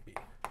 EAB.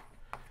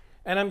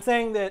 And I'm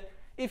saying that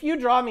if you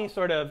draw me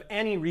sort of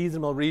any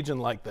reasonable region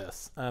like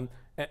this,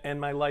 and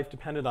my life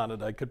depended on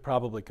it, I could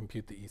probably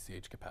compute the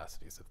ECH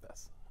capacities of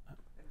this. And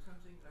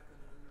something like an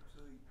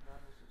ellipsoid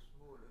minus a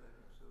smaller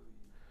ellipsoid.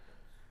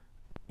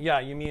 Yeah,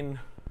 you mean,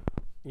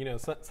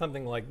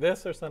 something like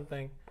this or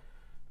something?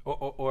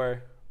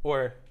 Or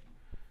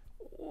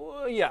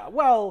yeah,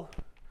 well,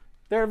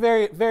 there are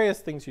various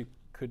things you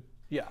could,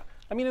 yeah.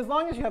 I mean, as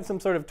long as you have some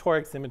sort of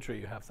toric symmetry,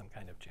 you have some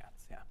kind of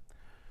chance, yeah.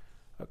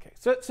 Okay,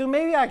 so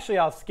maybe actually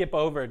I'll skip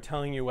over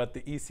telling you what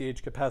the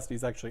ECH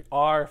capacities actually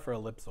are for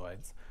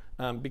ellipsoids,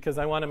 because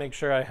I want to make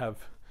sure I have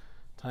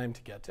time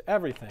to get to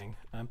everything.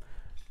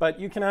 But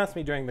you can ask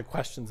me during the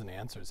questions and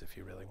answers if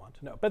you really want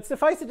to know. But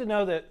suffice it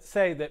to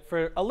say that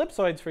for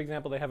ellipsoids, for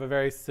example, they have a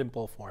very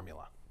simple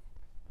formula.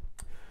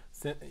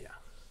 Yeah.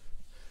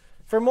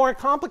 For more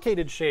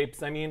complicated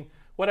shapes, I mean,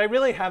 what I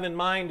really have in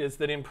mind is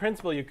that in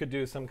principle you could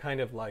do some kind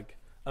of like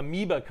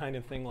amoeba kind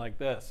of thing like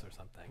this or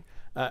something.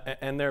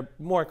 And they're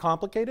more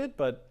complicated,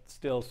 but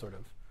still sort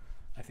of,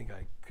 I think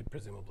I could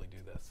presumably do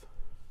this.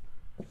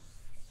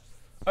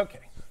 OK.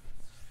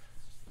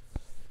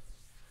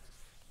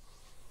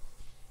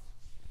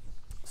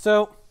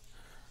 So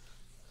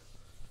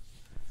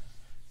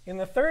in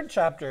the third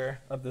chapter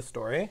of the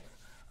story,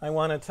 I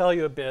want to tell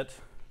you a bit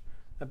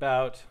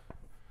about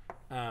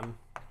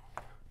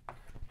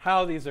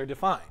how these are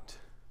defined.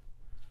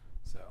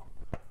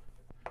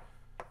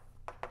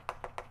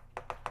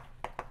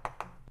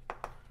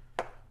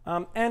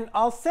 And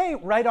I'll say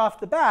right off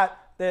the bat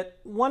that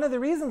one of the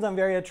reasons I'm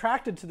very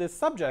attracted to this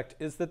subject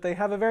is that they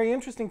have a very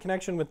interesting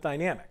connection with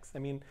dynamics. I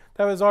mean,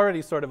 that was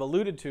already sort of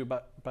alluded to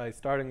by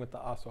starting with the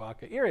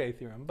Asoaka-Irie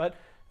theorem. But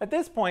at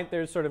this point,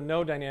 there's sort of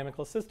no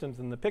dynamical systems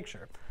in the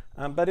picture.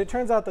 But it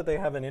turns out that they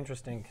have an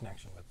interesting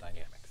connection with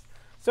dynamics.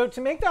 So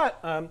to make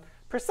that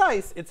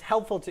precise, it's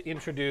helpful to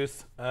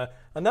introduce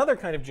another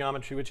kind of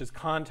geometry, which is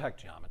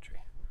contact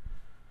geometry.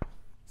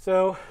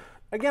 So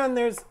again,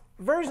 there's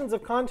versions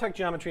of contact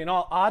geometry in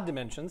all odd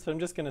dimensions, so I'm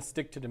just going to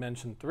stick to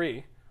dimension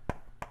 3.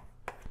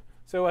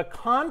 So a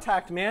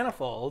contact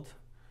manifold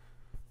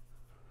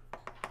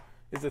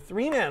is a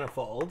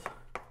 3-manifold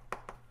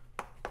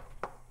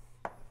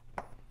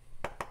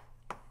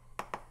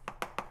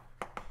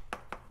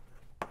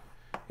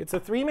it's a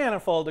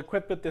 3-manifold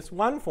equipped with this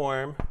one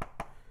form.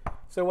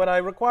 So what I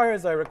require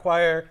is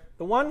the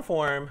one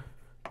form,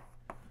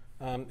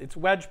 its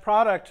wedge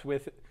product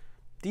with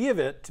d of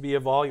it to be a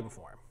volume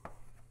form.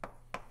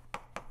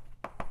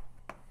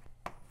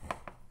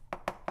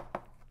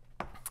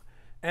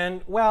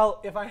 And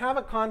well, if I have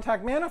a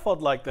contact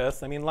manifold like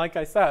this, I mean, like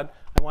I said,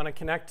 I want to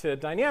connect to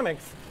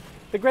dynamics.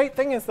 The great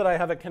thing is that I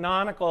have a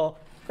canonical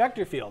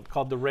vector field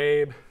called the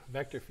Rabe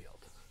vector field.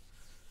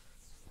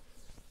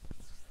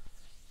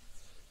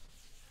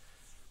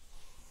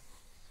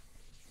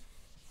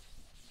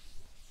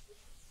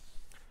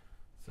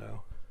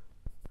 So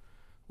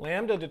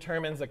lambda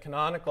determines a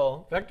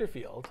canonical vector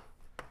field,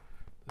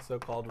 the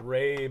so-called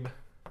Rabe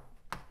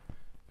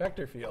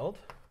vector field.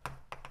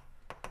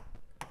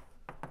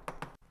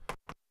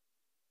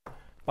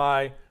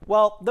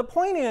 Well, the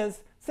point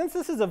is, since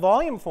this is a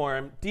volume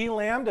form, d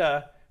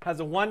lambda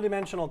has a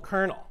one-dimensional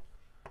kernel.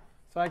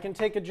 So I can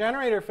take a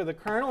generator for the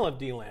kernel of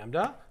d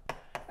lambda,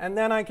 and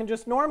then I can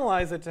just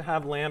normalize it to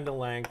have lambda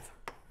length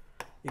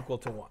equal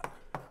to 1.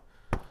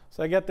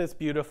 So I get this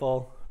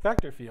beautiful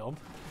vector field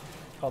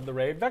called the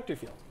Rabe vector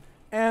field.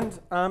 And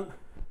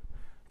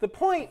the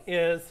point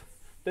is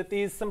that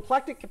these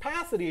symplectic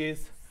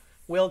capacities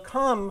will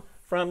come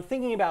from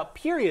thinking about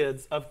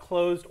periods of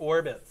closed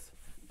orbits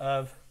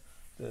of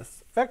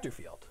this vector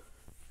field.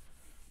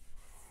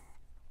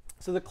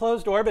 So the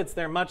closed orbits,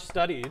 they're much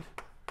studied.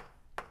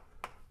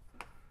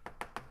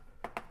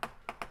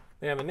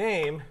 They have a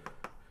name.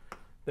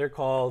 They're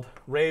called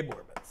Rabe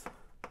orbits.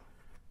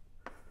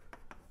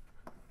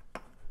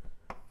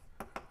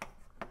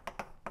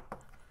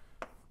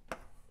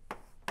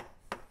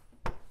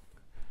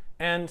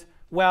 And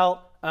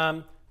well,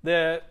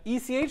 the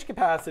ECH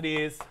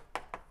capacities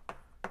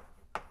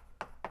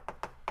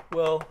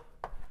will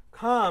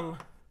come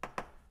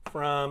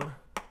from,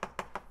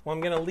 well,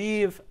 I'm going to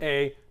leave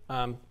a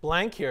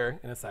blank here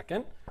in a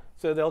second.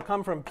 So they'll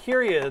come from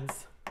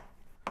periods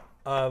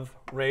of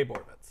Rabe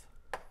orbits.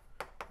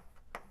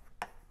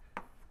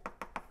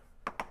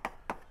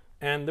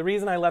 And the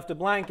reason I left it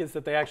blank is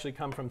that they actually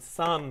come from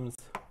sums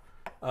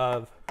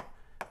of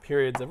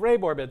periods of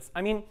Rabe orbits.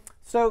 I mean,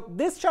 so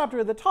this chapter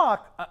of the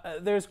talk,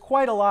 there's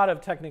quite a lot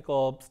of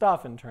technical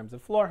stuff in terms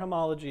of floor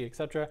homology, et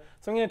cetera.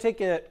 So I'm going to take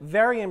a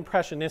very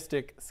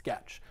impressionistic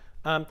sketch.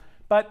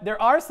 But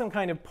there are some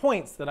kind of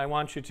points that I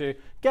want you to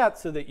get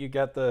so that you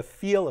get the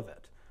feel of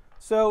it.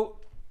 So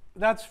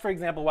that's, for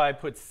example, why I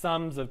put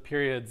sums of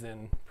periods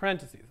in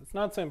parentheses. It's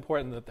not so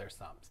important that they're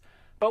sums.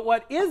 But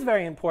what is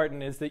very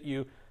important is that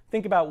you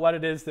think about what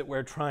it is that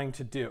we're trying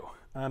to do.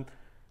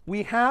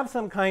 We have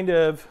some kind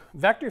of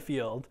vector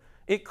field.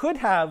 It could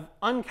have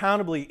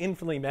uncountably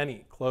infinitely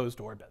many closed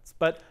orbits.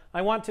 But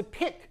I want to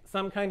pick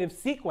some kind of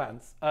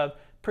sequence of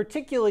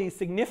particularly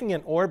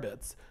significant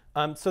orbits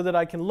so that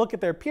I can look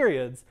at their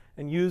periods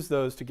and use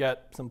those to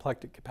get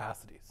symplectic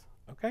capacities.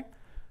 Okay?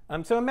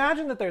 So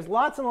imagine that there's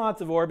lots and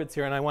lots of orbits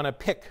here, and I want to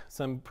pick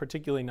some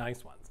particularly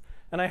nice ones.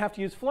 And I have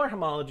to use floor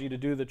homology to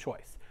do the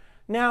choice.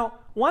 Now,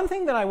 one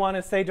thing that I want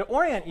to say to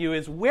orient you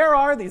is, where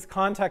are these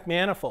contact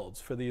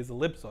manifolds for these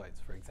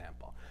ellipsoids, for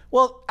example?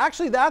 Well,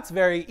 actually, that's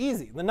very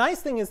easy. The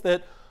nice thing is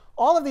that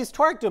all of these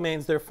toric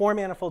domains, they're 4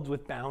 manifolds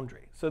with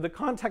boundary. So the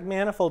contact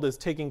manifold is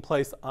taking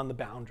place on the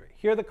boundary.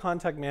 Here, the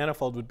contact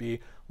manifold would be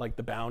like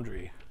the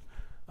boundary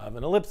of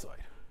an ellipsoid.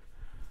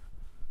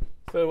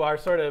 So our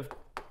sort of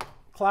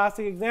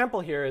classic example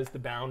here is the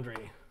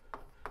boundary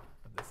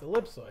of this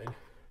ellipsoid,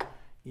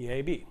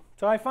 EAB.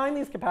 So I find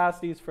these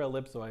capacities for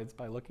ellipsoids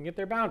by looking at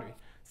their boundary.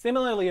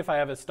 Similarly, if I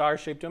have a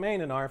star-shaped domain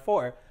in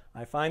R4,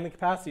 I find the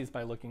capacities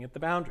by looking at the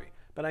boundary.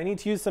 But I need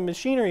to use some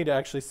machinery to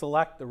actually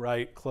select the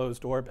right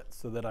closed orbits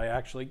so that I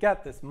actually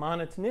get this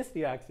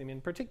monotonicity axiom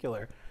in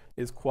particular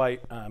is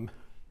quite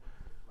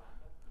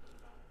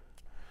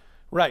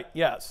right.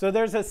 Yeah. So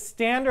there's a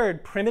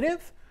standard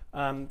primitive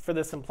for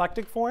the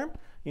symplectic form.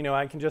 You know,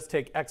 I can just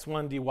take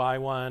x1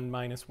 dy1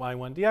 minus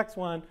y1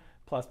 dx1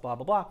 plus blah,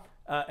 blah, blah.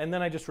 And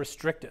then I just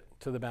restrict it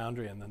to the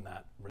boundary, and then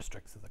that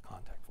restricts to the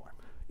contact form.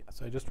 Yeah,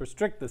 so I just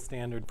restrict the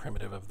standard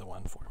primitive of the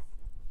one form.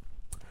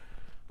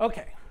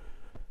 OK.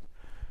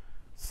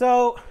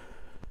 So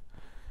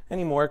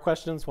any more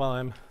questions while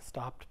I'm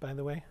stopped, by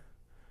the way?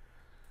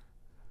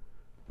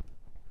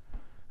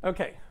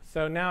 OK,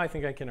 so now I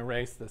think I can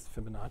erase this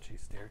Fibonacci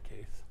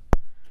staircase.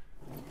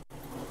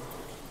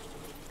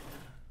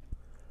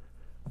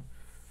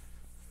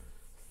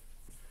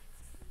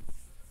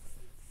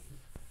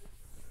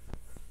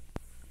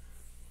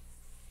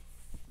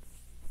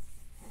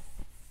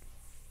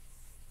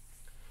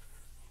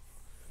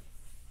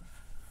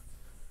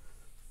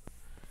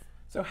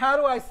 So how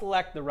do I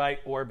select the right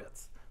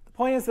orbits? The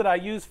point is that I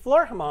use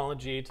floor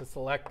homology to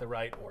select the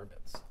right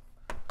orbits.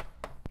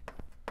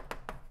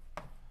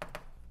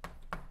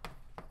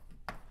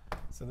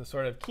 So the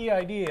sort of key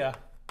idea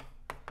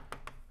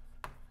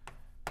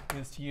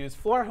is to use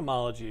floor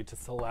homology to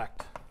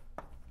select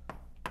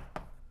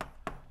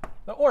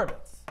the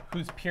orbits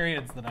whose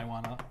periods I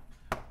want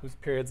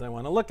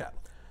to look at.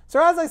 So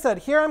as I said,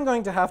 here I'm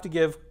going to have to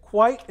give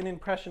quite an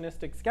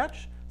impressionistic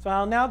sketch. So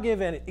I'll now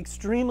give an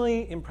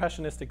extremely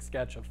impressionistic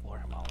sketch of floor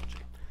homology.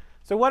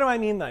 So what do I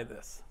mean by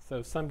this?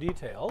 So some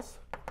details.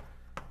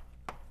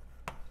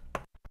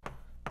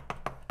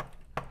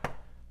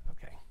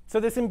 OK. So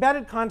this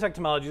embedded contact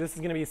homology, this is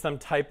going to be some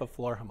type of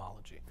floor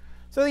homology.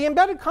 So the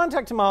embedded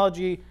contact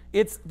homology,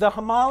 it's the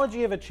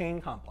homology of a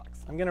chain complex.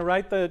 I'm going to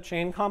write the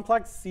chain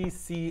complex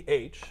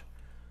CCH.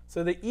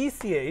 So the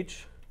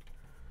ECH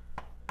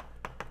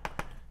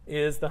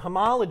is the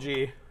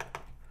homology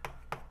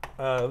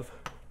of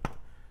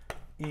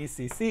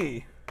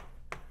ECC,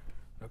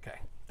 OK,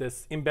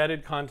 this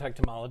embedded contact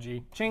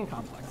homology chain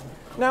complex.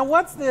 Now,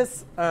 what's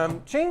this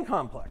chain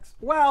complex?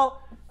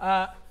 Well,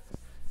 now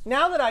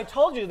that I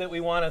told you that we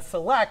want to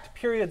select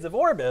periods of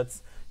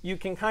orbits, you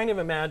can kind of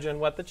imagine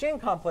what the chain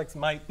complex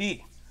might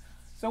be.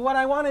 So what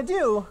I want to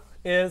do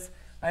is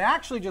I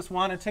actually just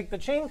want to take the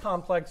chain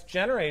complex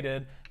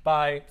generated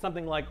by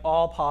something like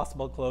all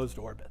possible closed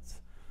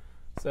orbits.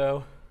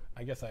 So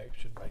I guess I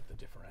should write the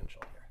differential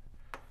here.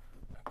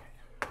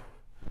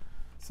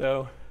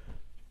 So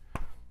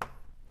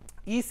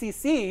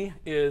ECC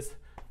is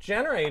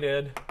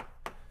generated,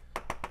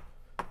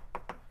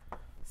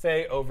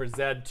 say, over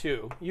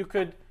Z2. You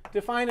could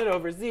define it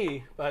over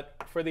Z, but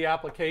for the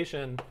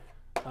application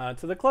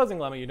to the closing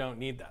lemma, you don't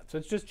need that. So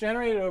it's just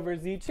generated over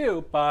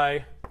Z2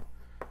 by,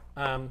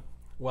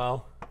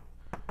 well,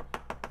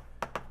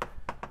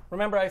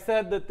 remember I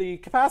said that the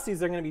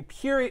capacities are going to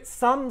be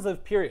sums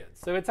of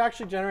periods. So it's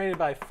actually generated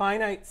by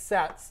finite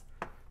sets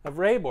of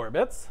Rabe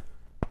orbits.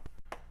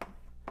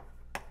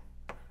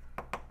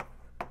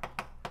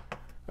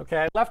 OK,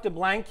 I left a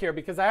blank here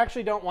because I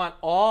actually don't want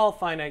all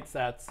finite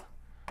sets.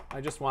 I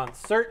just want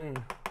certain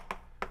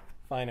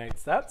finite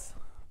sets.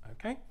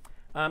 OK.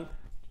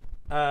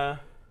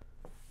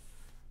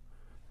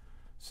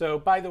 So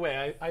by the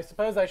way, I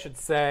suppose I should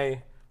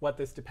say what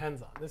this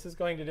depends on. This is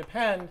going to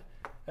depend,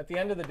 at the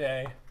end of the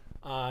day,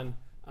 on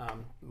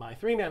my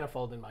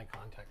 3-manifold and my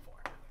contact form.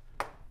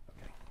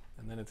 OK,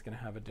 and then it's going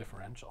to have a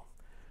differential.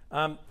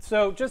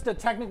 So just a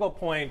technical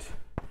point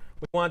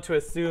we want to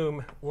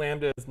assume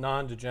lambda is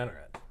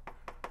non-degenerate.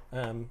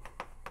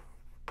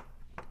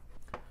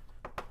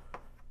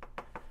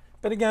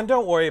 But again,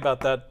 don't worry about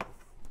that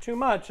too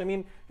much. I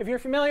mean, if you're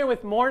familiar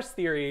with Morse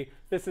theory,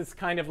 this is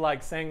kind of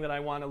like saying that I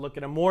want to look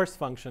at a Morse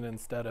function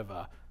instead of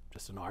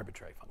just an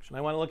arbitrary function.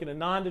 I want to look at a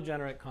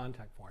non-degenerate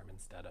contact form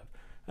instead of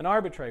an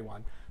arbitrary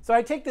one. So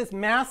I take this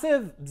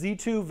massive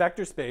Z2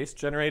 vector space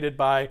generated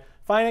by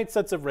finite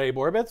sets of Rabe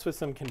orbits with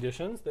some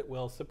conditions that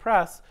we'll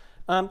suppress.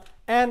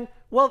 And,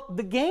 well,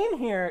 the gain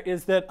here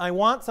is that I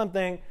want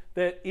something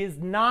that is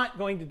not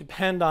going to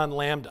depend on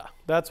lambda.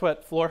 That's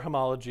what Floor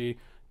homology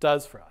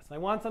does for us. I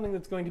want something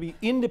that's going to be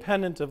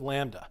independent of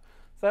lambda.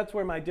 So that's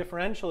where my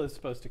differential is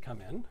supposed to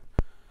come in.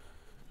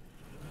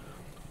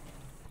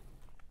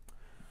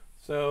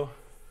 So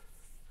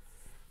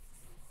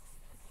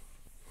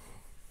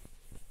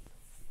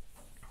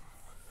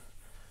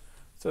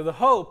the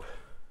hope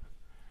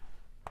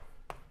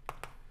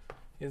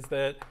is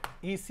that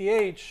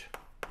ECH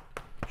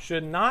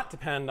should not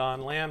depend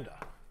on lambda.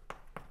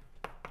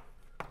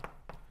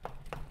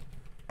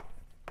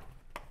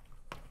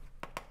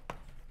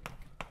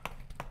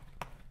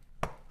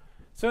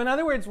 So in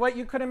other words, what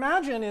you could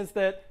imagine is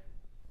that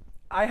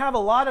I have a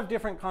lot of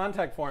different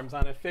contact forms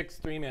on a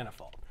fixed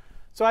 3-manifold.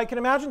 So I can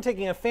imagine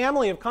taking a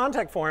family of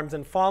contact forms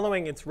and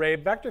following its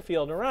Rabe vector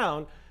field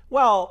around.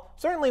 Well,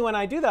 certainly when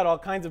I do that, all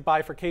kinds of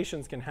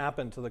bifurcations can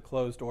happen to the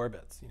closed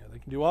orbits. They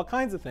can do all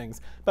kinds of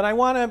things. But I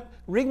want to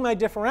rig my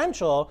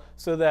differential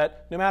so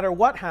that no matter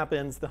what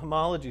happens, the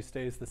homology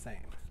stays the same.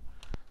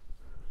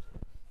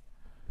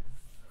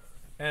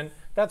 And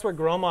that's where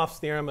Gromov's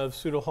theorem of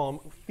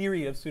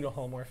theory of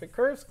pseudo-holomorphic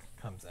curves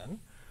comes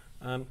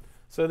in.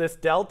 So this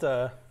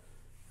delta,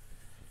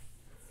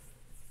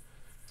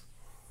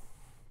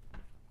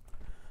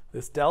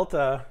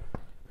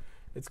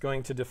 it's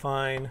going to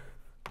defined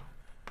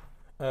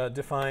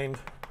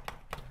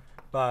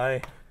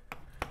by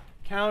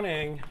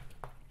counting.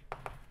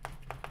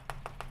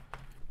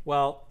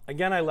 Well,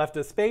 again, I left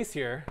a space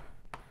here,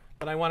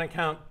 but I want to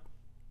count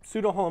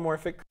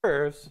pseudo-holomorphic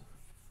curves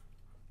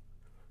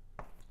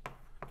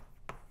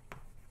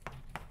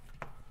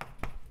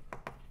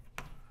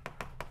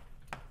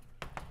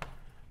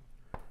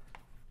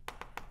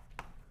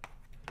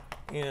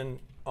in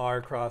R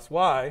cross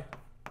Y.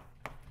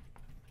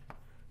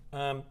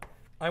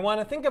 I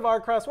want to think of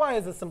R cross Y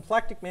as a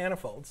symplectic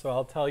manifold, so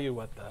I'll tell you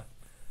what the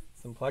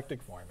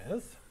symplectic form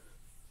is.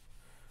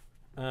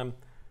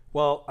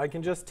 Well, I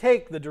can just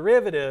take the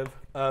derivative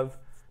of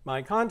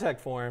my contact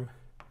form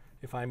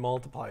if I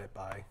multiply it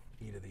by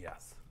e to the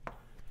s.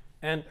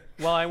 And,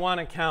 well, I want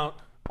to count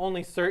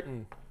only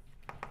certain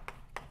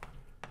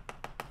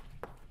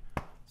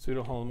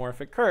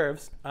pseudo-holomorphic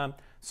curves.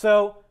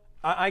 So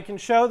I can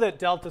show that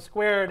delta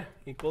squared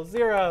equals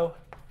 0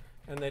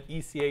 and that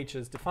ECH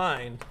is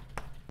defined.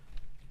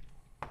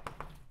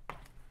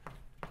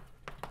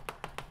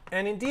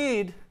 And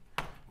indeed,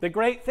 the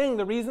great thing,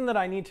 the reason that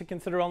I need to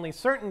consider only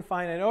certain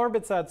finite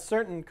orbits at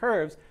certain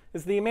curves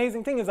is the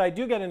amazing thing is I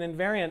do get an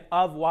invariant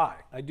of Y.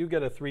 I do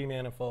get a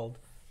 3-manifold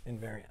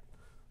invariant.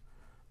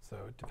 So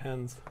it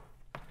depends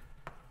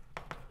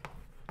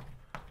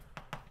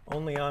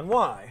only on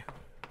Y.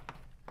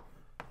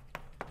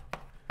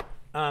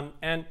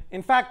 And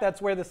in fact,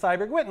 that's where the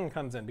Seiberg-Witten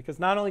comes in, because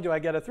not only do I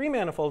get a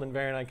 3-manifold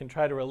invariant, I can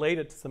try to relate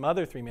it to some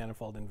other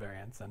 3-manifold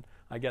invariants, and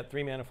I get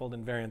 3-manifold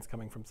invariants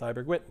coming from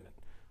Seiberg-Witten.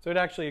 So it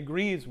actually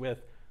agrees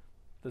with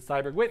the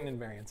Seiberg-Witten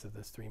invariance of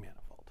this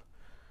 3-manifold.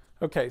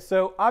 OK,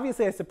 so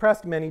obviously I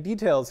suppressed many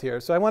details here,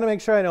 so I want to make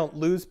sure I don't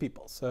lose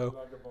people. So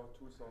like about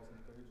 2,000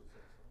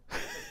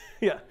 pages.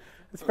 yeah,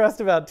 I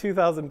suppressed about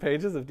 2,000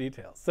 pages of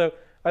details. So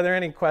are there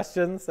any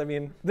questions? I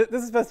mean, this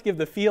is supposed to give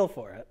the feel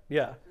for it.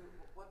 Yeah.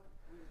 What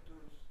will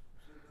those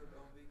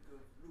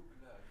pseudo-holomorphic look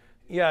like?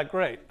 Yeah,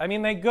 great. I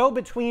mean, they go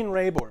between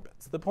Rabe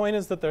orbits. The point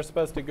is that they're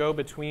supposed to go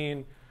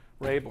between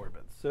Rabe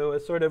orbits. So a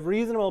sort of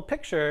reasonable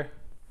picture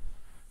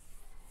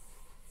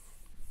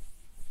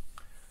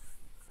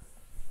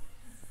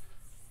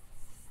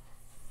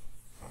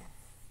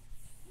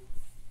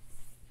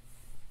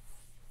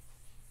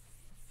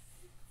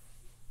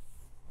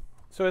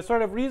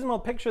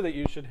that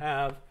you should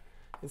have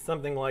is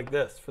something like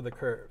this for the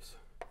curves.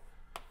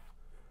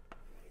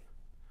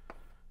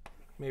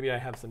 Maybe I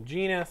have some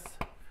genus,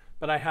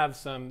 but I have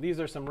these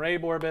are some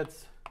Rabe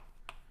orbits.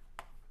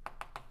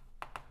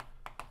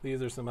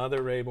 These are some other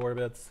Rabe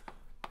orbits.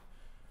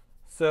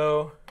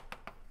 So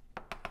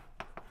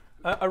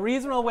a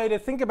reasonable way to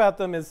think about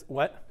them is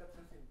what?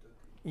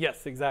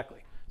 Yes,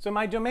 exactly. So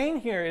my domain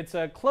here, it's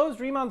a closed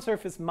Riemann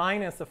surface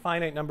minus a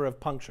finite number of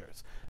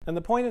punctures. And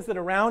the point is that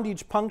around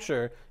each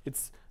puncture,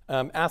 it's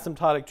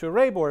asymptotic to a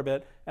Rabe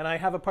orbit. And I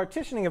have a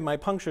partitioning of my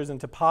punctures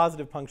into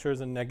positive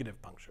punctures and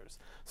negative punctures.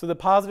 So the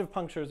positive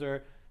punctures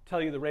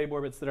tell you the Rabe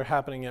orbits that are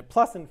happening at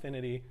plus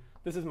infinity.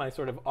 This is my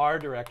sort of R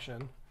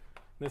direction.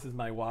 This is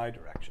my Y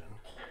direction.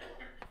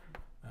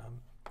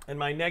 And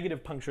my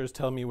negative punctures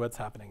tell me what's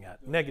happening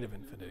at negative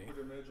infinity. You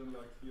could imagine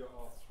like here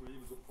R3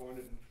 with a point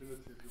at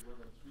infinity, if you work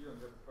on 3 and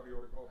you have a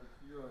periodic orbit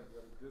here and you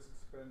have a disk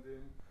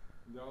expanding,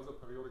 and In the other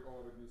periodic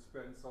orbit, you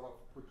spend sort of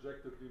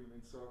projected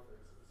Riemann surfaces,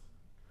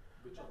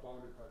 which are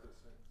bounded by these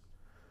things.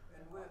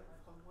 And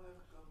from where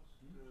comes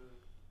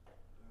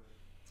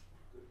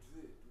the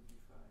J to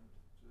define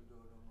the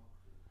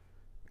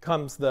holomorphic?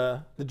 Comes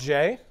the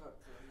J?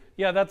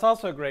 Yeah, that's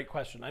also a great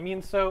question. I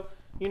mean, so,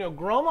 you know,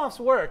 Gromov's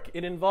work,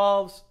 it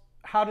involves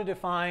how to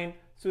define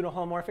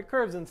pseudo-holomorphic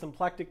curves in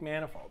symplectic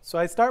manifolds. So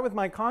I start with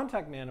my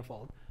contact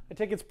manifold. I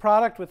take its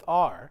product with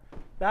R.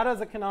 That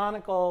has a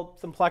canonical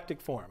symplectic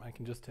form. I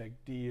can just take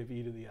d of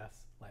e to the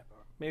s lambda.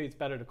 Maybe it's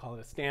better to call it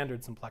a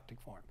standard symplectic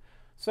form.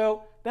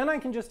 So then I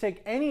can just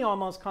take any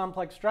almost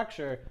complex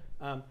structure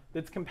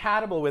that's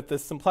compatible with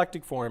this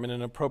symplectic form in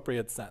an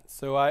appropriate sense.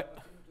 So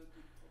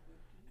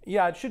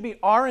yeah, it should be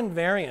R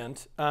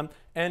invariant,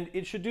 and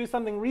it should do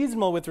something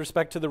reasonable with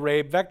respect to the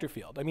Rabe vector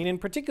field. I mean, in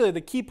particular,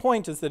 the key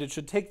point is that it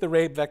should take the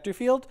Rabe vector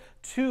field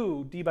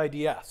to d by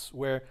ds,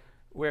 where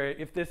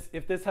if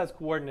this has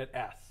coordinate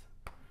s,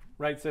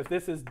 right? So if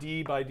this is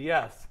d by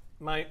ds,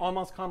 my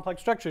almost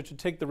complex structure should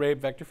take the Rabe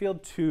vector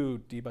field to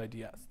d by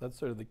ds. That's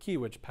sort of the key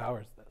which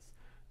powers this.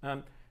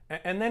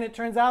 And then it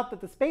turns out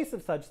that the space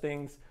of such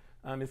things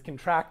is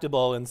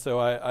contractible, and so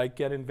I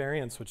get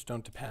invariants which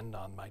don't depend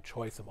on my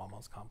choice of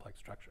almost complex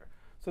structure.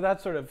 So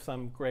that's sort of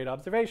some great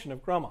observation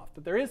of Gromov,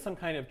 that there is some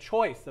kind of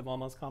choice of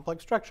almost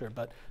complex structure,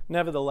 but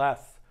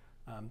nevertheless,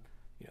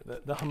 you know,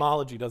 the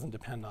homology doesn't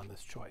depend on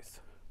this choice.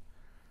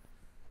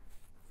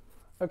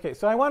 OK,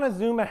 so I want to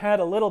zoom ahead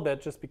a little bit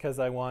just because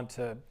I want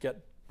to get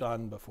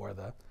done before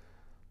the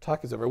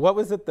talk is over. What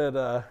was it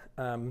that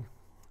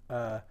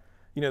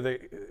you know,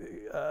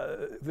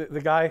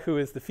 the guy who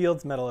is the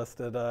Fields medalist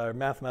at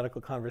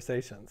Mathematical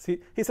Conversations,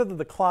 he said that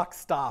the clock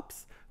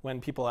stops when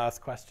people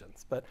ask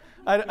questions. But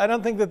I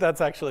don't think that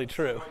that's actually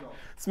true.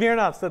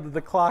 Smirnov said that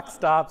the clock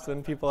stops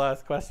when people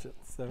ask questions.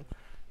 So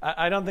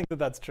I don't think that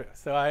that's true.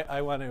 So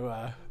I want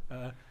to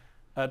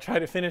try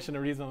to finish in a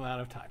reasonable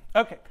amount of time.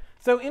 OK,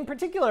 so in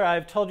particular,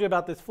 I've told you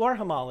about this floor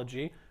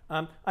homology.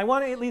 I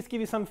want to at least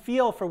give you some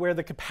feel for where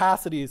the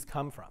capacities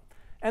come from.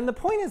 And the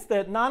point is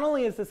that not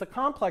only is this a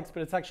complex,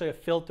 but it's actually a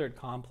filtered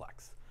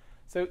complex.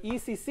 So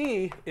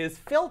ECC is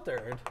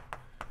filtered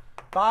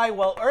by,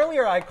 well,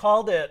 earlier I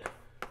called it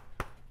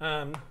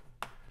the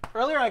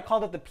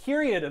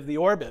period of the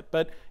orbit,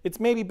 but it's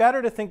maybe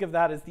better to think of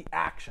that as the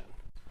action.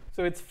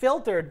 So it's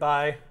filtered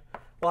by,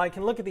 well, I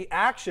can look at the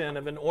action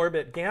of an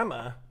orbit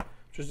gamma,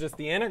 which is just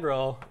the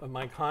integral of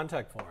my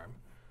contact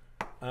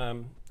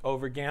form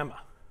over gamma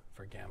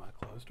for gamma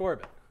closed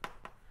orbit.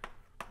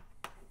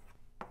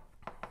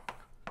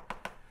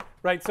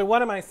 Right, so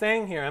what am I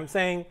saying here? I'm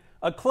saying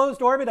a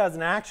closed orbit has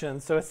an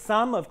action, so a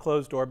sum of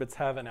closed orbits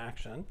have an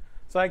action.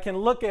 So I can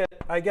look at,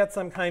 I get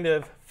some kind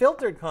of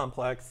filtered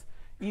complex,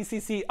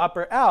 ECC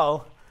upper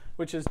L,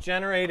 which is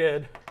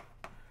generated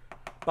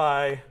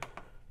by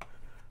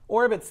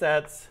orbit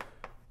sets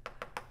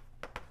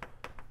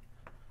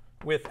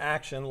with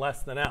action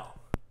less than L.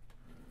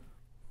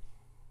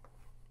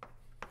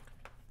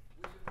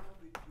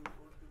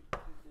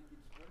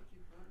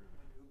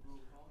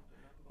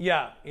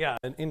 Yeah,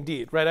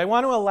 indeed. Right, I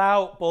want to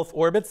allow both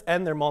orbits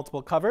and their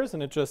multiple covers,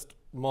 and it just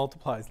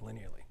multiplies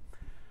linearly.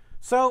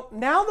 So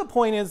now the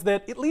point is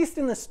that, at least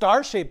in the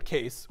star-shaped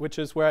case, which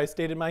is where I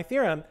stated my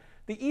theorem,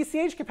 the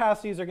ECH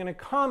capacities are going to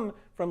come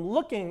from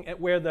looking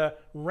at where the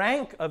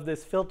rank of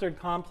this filtered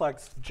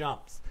complex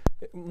jumps.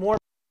 More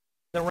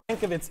the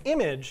rank of its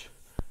image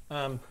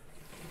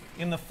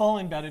in the full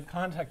embedded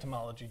contact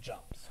homology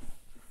jumps.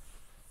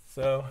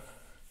 So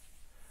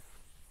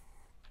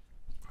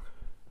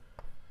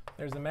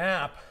there's a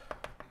map,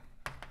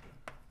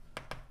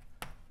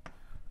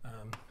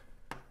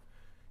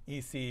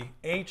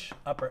 ECH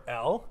upper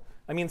L.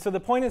 I mean, so the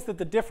point is that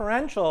the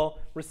differential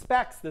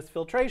respects this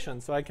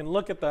filtration. So I can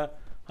look at the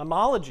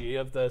homology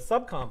of the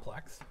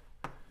subcomplex.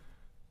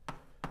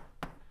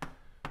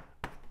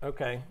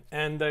 OK,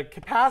 and the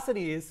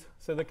capacities,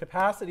 so the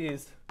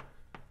capacities,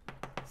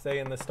 say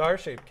in the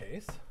star-shaped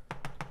case,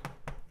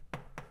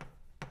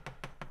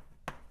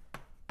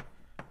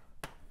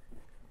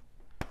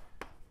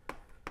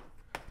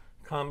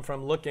 come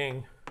from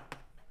looking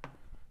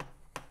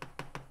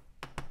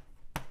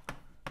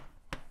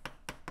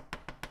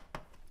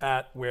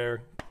at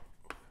where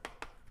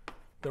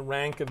the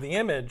rank of the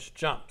image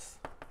jumps.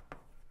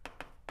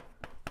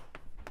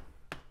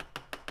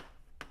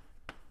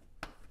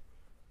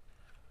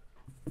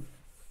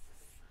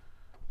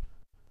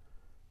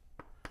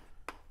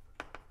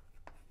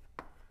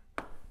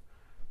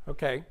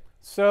 OK,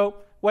 so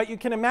what you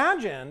can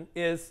imagine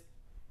is,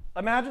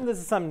 imagine this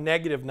is some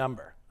negative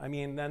number. I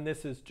mean, then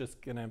this is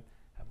just going to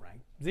have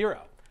rank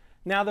 0.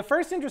 Now, the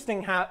first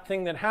interesting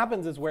thing that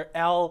happens is where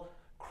L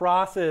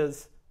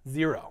crosses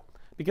 0,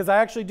 because I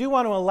actually do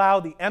want to allow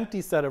the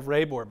empty set of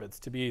Rabe orbits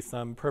to be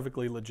some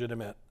perfectly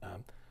legitimate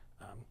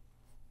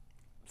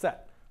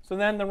set. So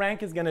then the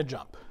rank is going to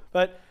jump.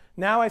 But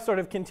now I sort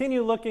of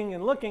continue looking,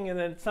 and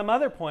then at some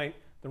other point,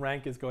 the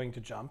rank is going to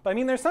jump. I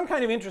mean, there's some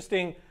kind of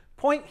interesting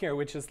point here,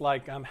 which is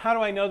like, how do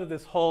I know that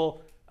this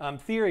whole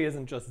theory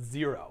isn't just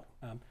 0?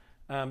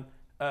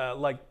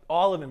 like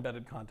all of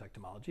embedded contact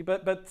homology.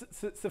 But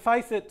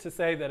suffice it to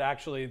say that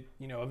actually,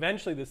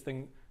 eventually this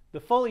thing, the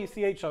full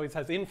ECH always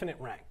has infinite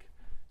rank.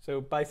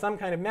 So by some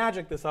kind of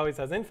magic, this always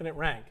has infinite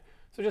rank.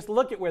 So just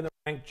look at where the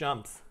rank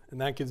jumps,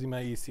 and that gives you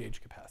my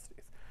ECH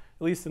capacities,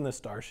 at least in the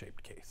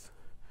star-shaped case.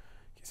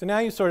 Okay, so now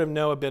you sort of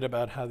know a bit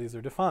about how these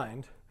are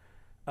defined.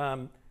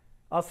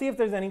 I'll see if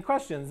there's any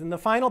questions. In the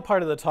final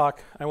part of the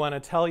talk, I want to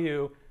tell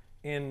you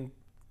in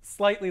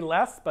slightly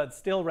less, but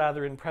still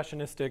rather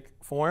impressionistic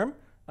form,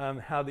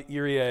 how the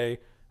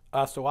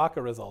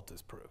Irie-Asawaka result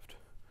is proved.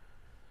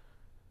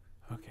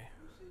 Okay.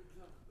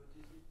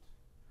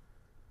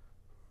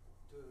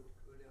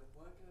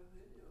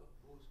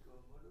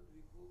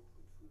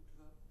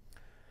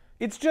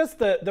 It's just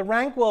the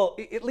rank will,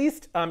 at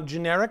least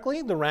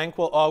generically, the rank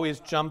will always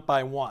jump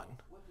by 1.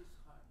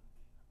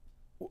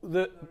 What is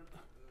rank?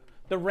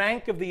 The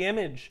rank of the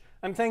image.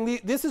 I'm saying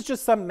this is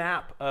just some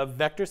map of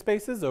vector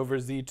spaces over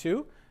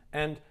Z2.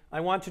 And I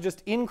want to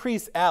just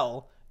increase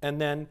L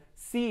and then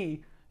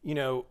see,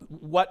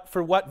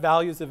 for what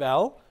values of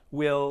L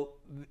will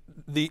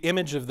the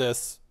image of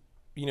this,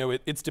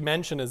 its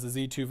dimension as a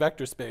Z2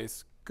 vector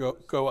space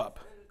go up.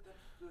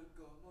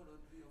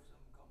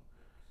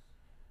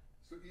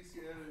 So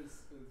ECL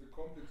is the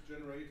complex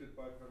generated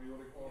by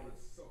periodic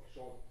orbits of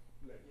short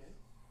length. Yes.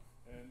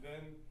 And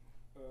then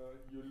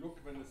you look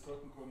when a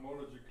certain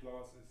cohomology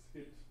class is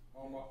hit,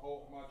 how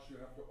much you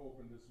have to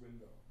open this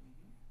window.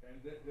 Mm-hmm.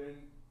 And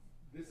then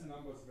these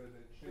numbers where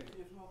they change. But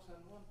you have more than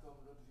one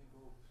cohomology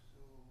group,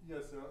 so...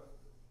 Yes, sir.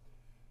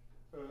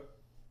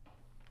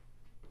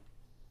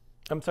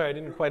 I'm sorry, I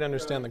didn't quite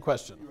understand the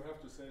question. You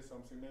have to say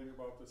something maybe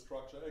about the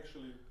structure.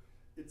 Actually,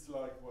 it's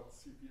like what,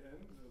 CPN?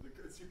 The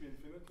CP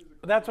infinity?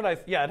 That's what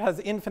it has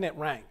infinite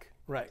rank.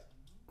 Right,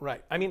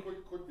 right. I mean,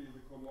 could be the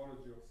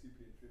cohomology of CP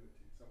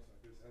infinity, something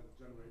like this, has a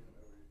generator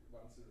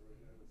once in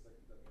every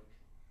second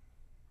dimension.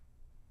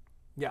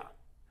 Yeah.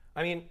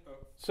 I mean,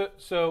 so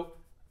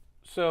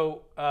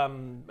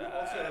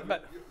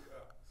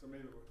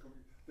maybe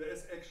there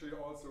is actually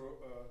also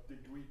a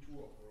degree 2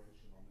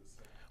 operation on this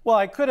thing. Well,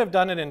 I could have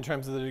done it in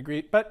terms of the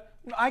degree, but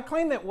I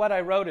claim that what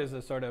I wrote is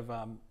a sort of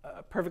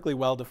perfectly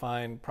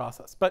well-defined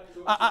process. But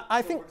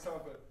I think, for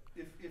example,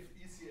 if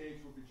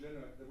ECH would be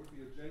generated, there would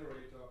be a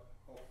generator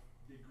of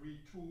degree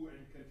 2, and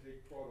you can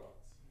take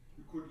products.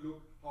 You could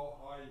look how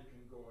high you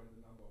can go in the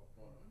number of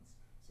products.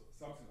 So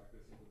something like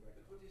this in the back.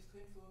 But what is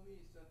strange for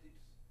me is that it's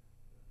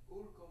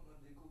all come on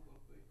the group of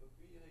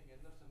appearing and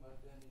not about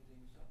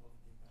anything some of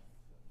the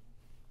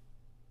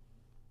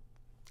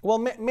well,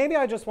 maybe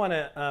I just want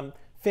to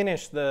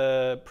finish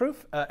the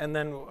proof, and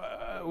then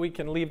we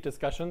can leave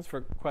discussions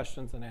for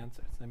questions and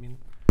answers. I mean,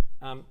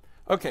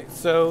 okay,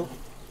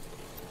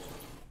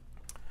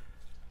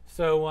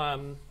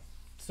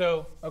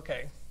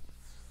 okay.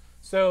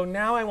 So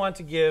now I want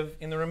to give,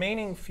 in the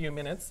remaining few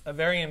minutes, a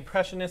very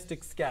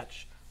impressionistic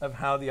sketch of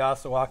how the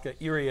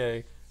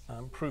Asawaka-Irie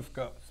proof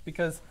goes,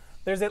 because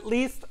there's at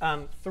least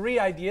 3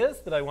 ideas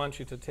that I want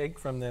you to take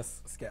from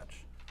this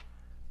sketch.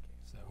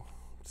 Okay, so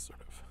sort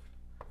of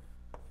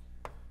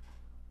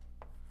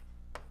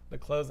the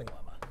closing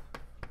lemma.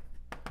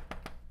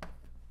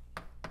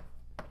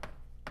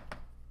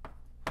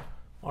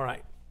 All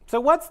right, so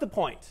what's the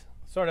point?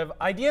 Sort of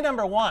idea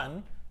number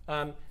 1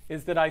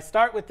 is that I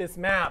start with this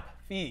map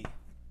phi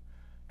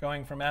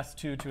going from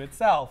S2 to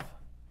itself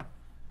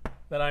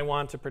that I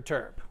want to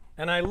perturb.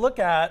 And I look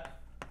at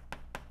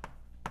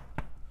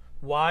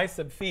y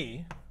sub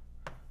phi,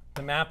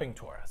 the mapping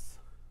torus.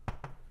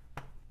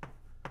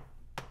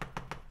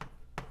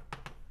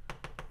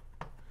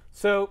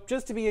 So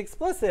just to be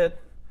explicit,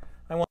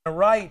 I want to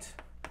write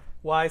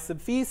y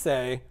sub phi,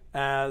 say,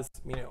 as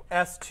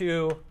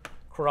S2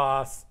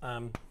 cross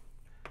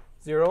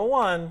 0,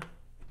 1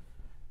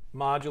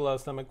 modulo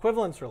some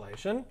equivalence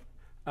relation,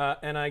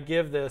 and I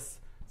give this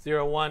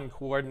 0, 1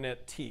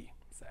 coordinate t,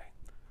 say.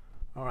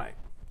 All right.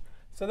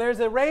 So there's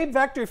a arrayed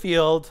vector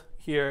field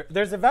here.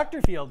 There's a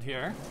vector field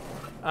here,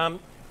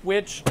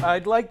 which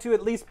I'd like to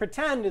at least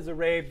pretend is a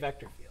arrayed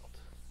vector field.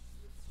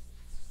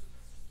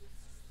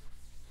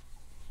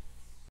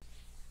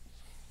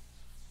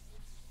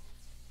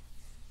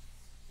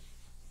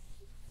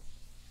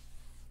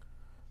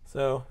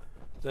 So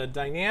the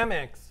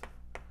dynamics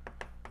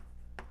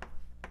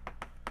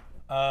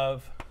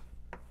of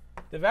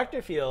the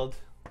vector field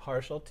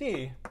partial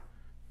t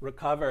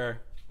recover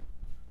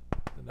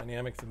the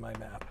dynamics of my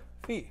map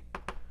phi.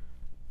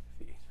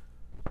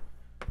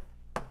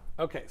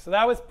 OK, so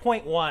that was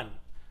point 1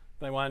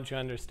 that I wanted you to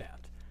understand.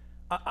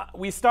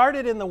 We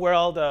started in the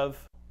world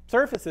of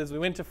surfaces. We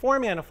went to 4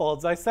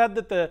 manifolds. I said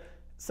that the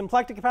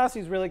symplectic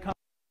capacities really come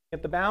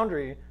at the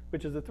boundary,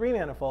 which is a 3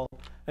 manifold.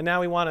 And now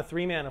we want a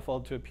 3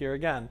 manifold to appear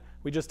again.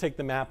 We just take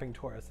the mapping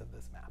torus of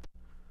this map.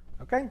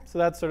 OK, so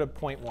that's sort of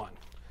point 1.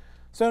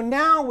 So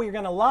now we're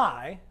going to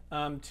lie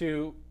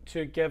to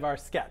give our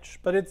sketch.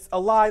 But it's a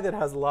lie that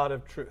has a lot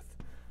of truth.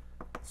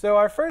 So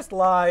our first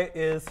lie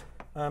is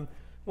we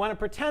want to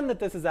pretend that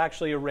this is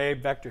actually a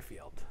arrayed vector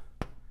field.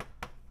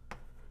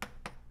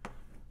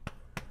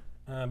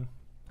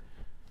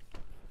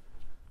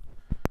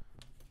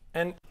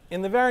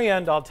 in the very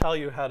end, I'll tell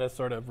you how to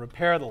sort of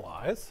repair the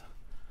lies.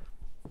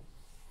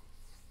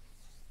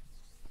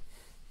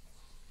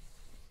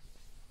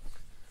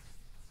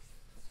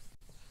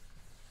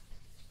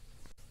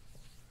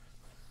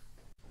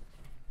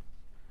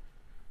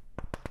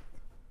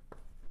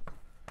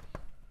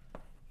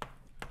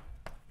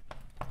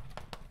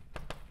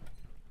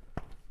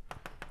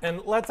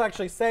 And let's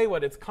actually say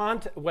what its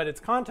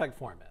contact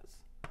form is.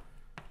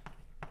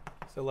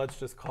 So let's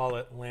just call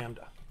it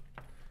lambda.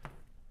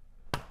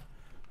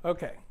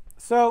 OK,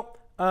 so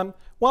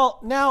well,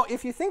 now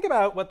if you think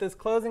about what this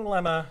closing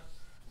lemma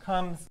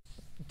comes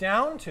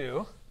down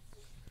to,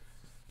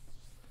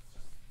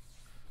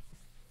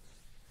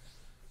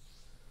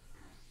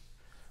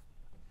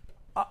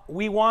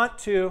 we want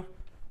to,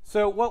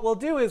 so what we'll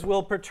do is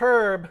we'll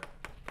perturb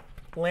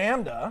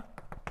lambda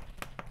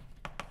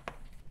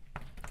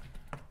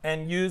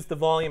and use the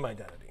volume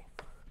identity.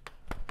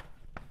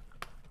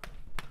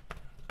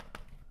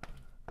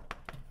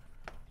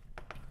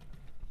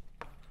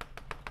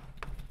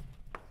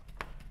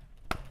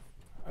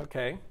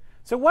 OK,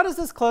 so what does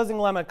this closing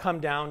lemma come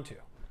down to?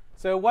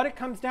 So what it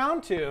comes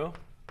down to,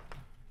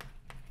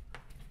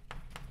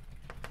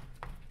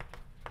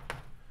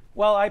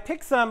 well, I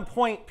pick some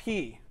point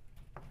P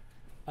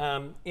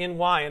in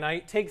Y, and I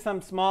take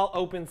some small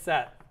open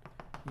set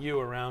U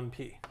around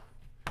P.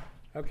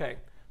 OK,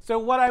 so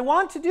what I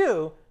want to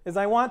do is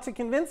I want to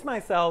convince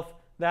myself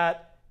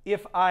that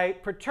if I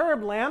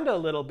perturb lambda a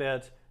little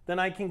bit, then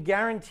I can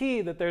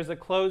guarantee that there's a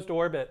closed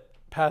orbit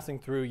passing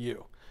through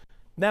U.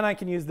 Then I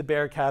can use the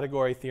bare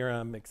category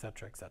theorem, et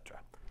cetera, et cetera.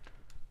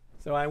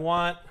 So I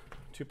want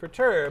to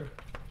perturb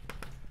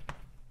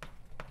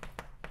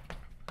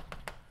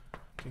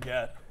to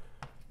get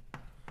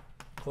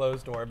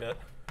closed orbit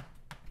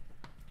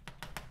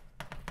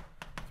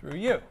through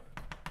U.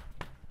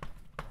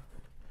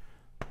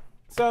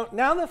 So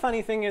now the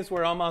funny thing is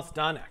we're almost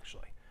done,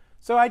 actually.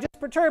 So I just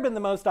perturb in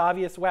the most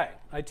obvious way.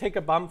 I take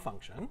a bump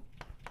function.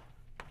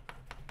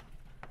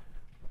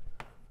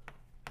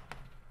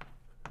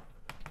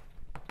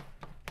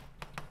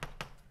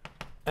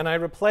 And I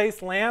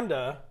replace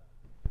lambda,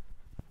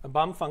 a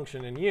bump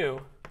function in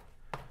U,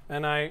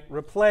 and I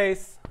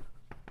replace,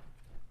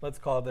 let's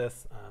call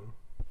this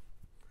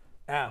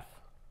F.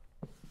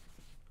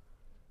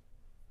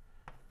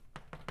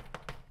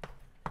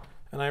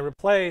 And I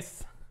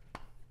replace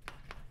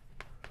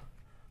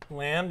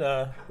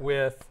lambda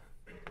with,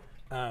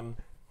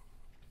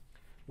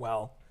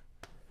 well,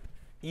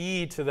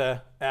 e to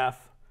the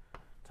f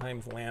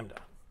times lambda,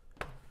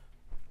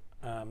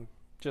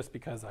 just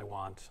because I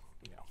want,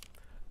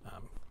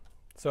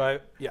 so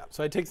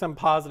I take some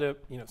positive,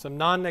 some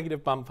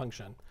non-negative bump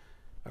function.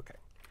 OK.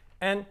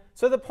 And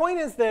so the point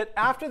is that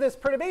after this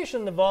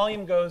perturbation, the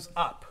volume goes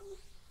up.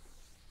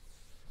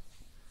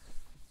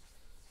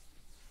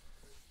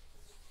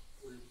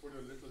 So you put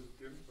a little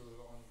dimple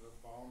on the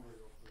boundary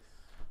of this.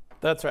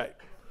 That's right.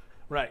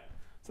 Right.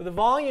 So the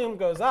volume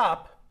goes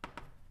up.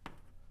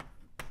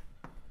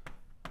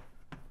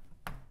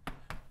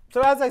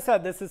 So as I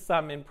said, this is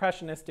some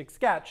impressionistic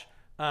sketch.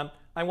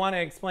 I want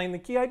to explain the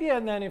key idea,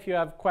 and then if you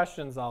have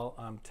questions,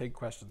 I'll take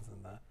questions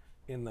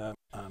in the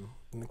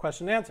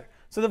question and answer.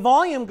 So the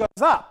volume goes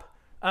up.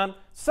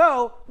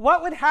 So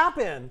what would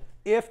happen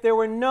if there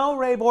were no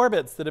Rabe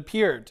orbits that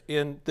appeared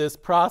in this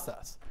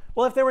process?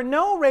 Well, if there were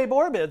no Rabe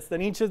orbits,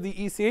 then each of the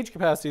ECH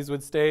capacities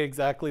would stay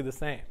exactly the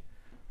same.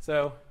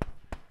 So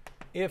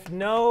if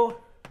no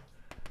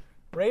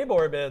Rabe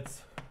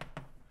orbits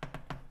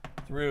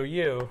through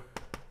U,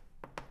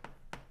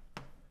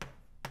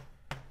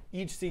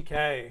 each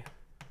CK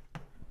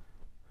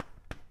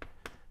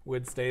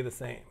would stay the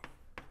same.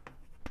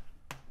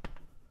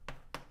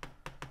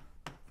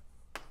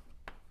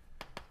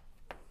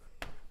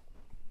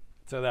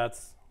 So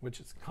that's,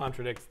 which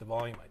contradicts the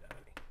volume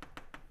identity.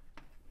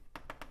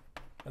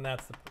 And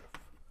that's the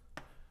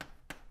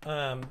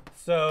proof.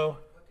 So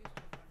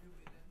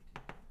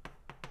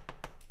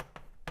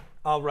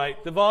I'll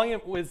write, the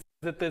volume was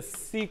that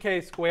this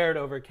CK squared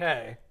over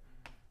K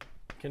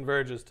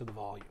converges to the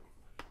volume.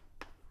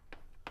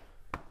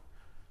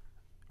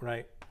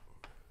 Right?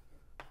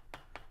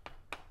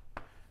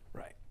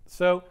 Right.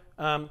 So,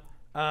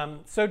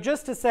 so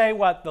just to say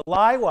what the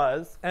lie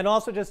was, and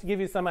also just to give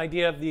you some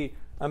idea of the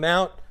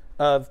amount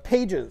of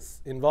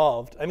pages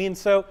involved. I mean,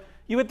 so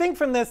you would think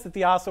from this that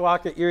the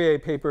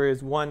Asawaka-Irie paper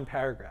is one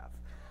paragraph.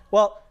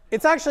 Well,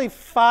 it's actually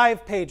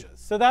 5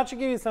 pages. So that should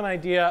give you some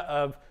idea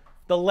of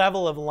the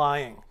level of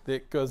lying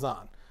that goes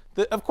on.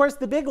 Of course,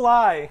 the big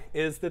lie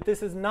is that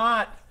this is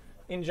not,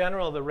 in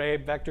general, the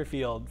Rabe vector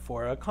field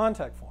for a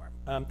contact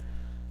form.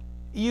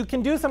 You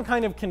can do some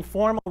kind of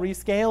conformal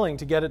rescaling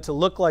to get it to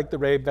look like the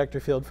Rabe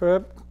vector field for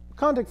a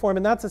contact form,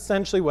 and that's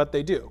essentially what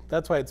they do.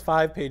 That's why it's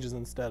 5 pages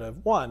instead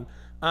of 1.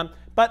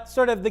 But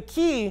sort of the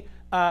key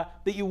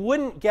that you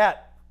wouldn't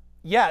get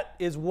yet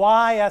is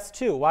why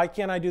S2? Why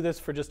can't I do this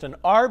for just an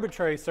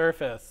arbitrary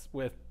surface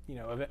with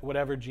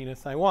whatever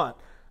genus I want?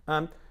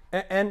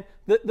 And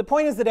the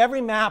point is that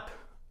every map,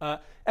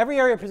 every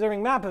area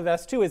preserving map of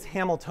S2 is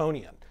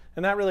Hamiltonian.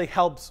 And that really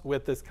helps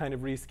with this kind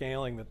of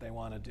rescaling that they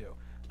want to do.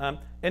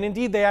 And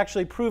indeed, they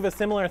actually prove a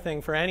similar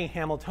thing for any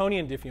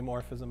Hamiltonian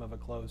diffeomorphism of a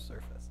closed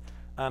surface.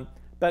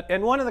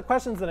 And one of the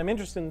questions that I'm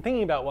interested in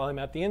thinking about while I'm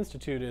at the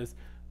Institute is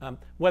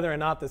whether or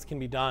not this can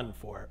be done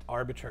for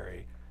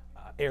arbitrary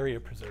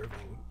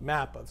area-preserving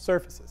map of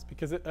surfaces.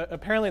 Because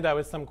apparently that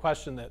was some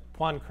question that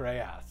Poincaré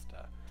asked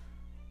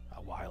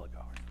a while ago.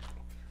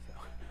 So,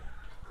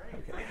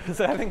 okay.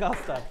 So I think I'll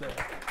stop there.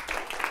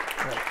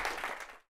 Right.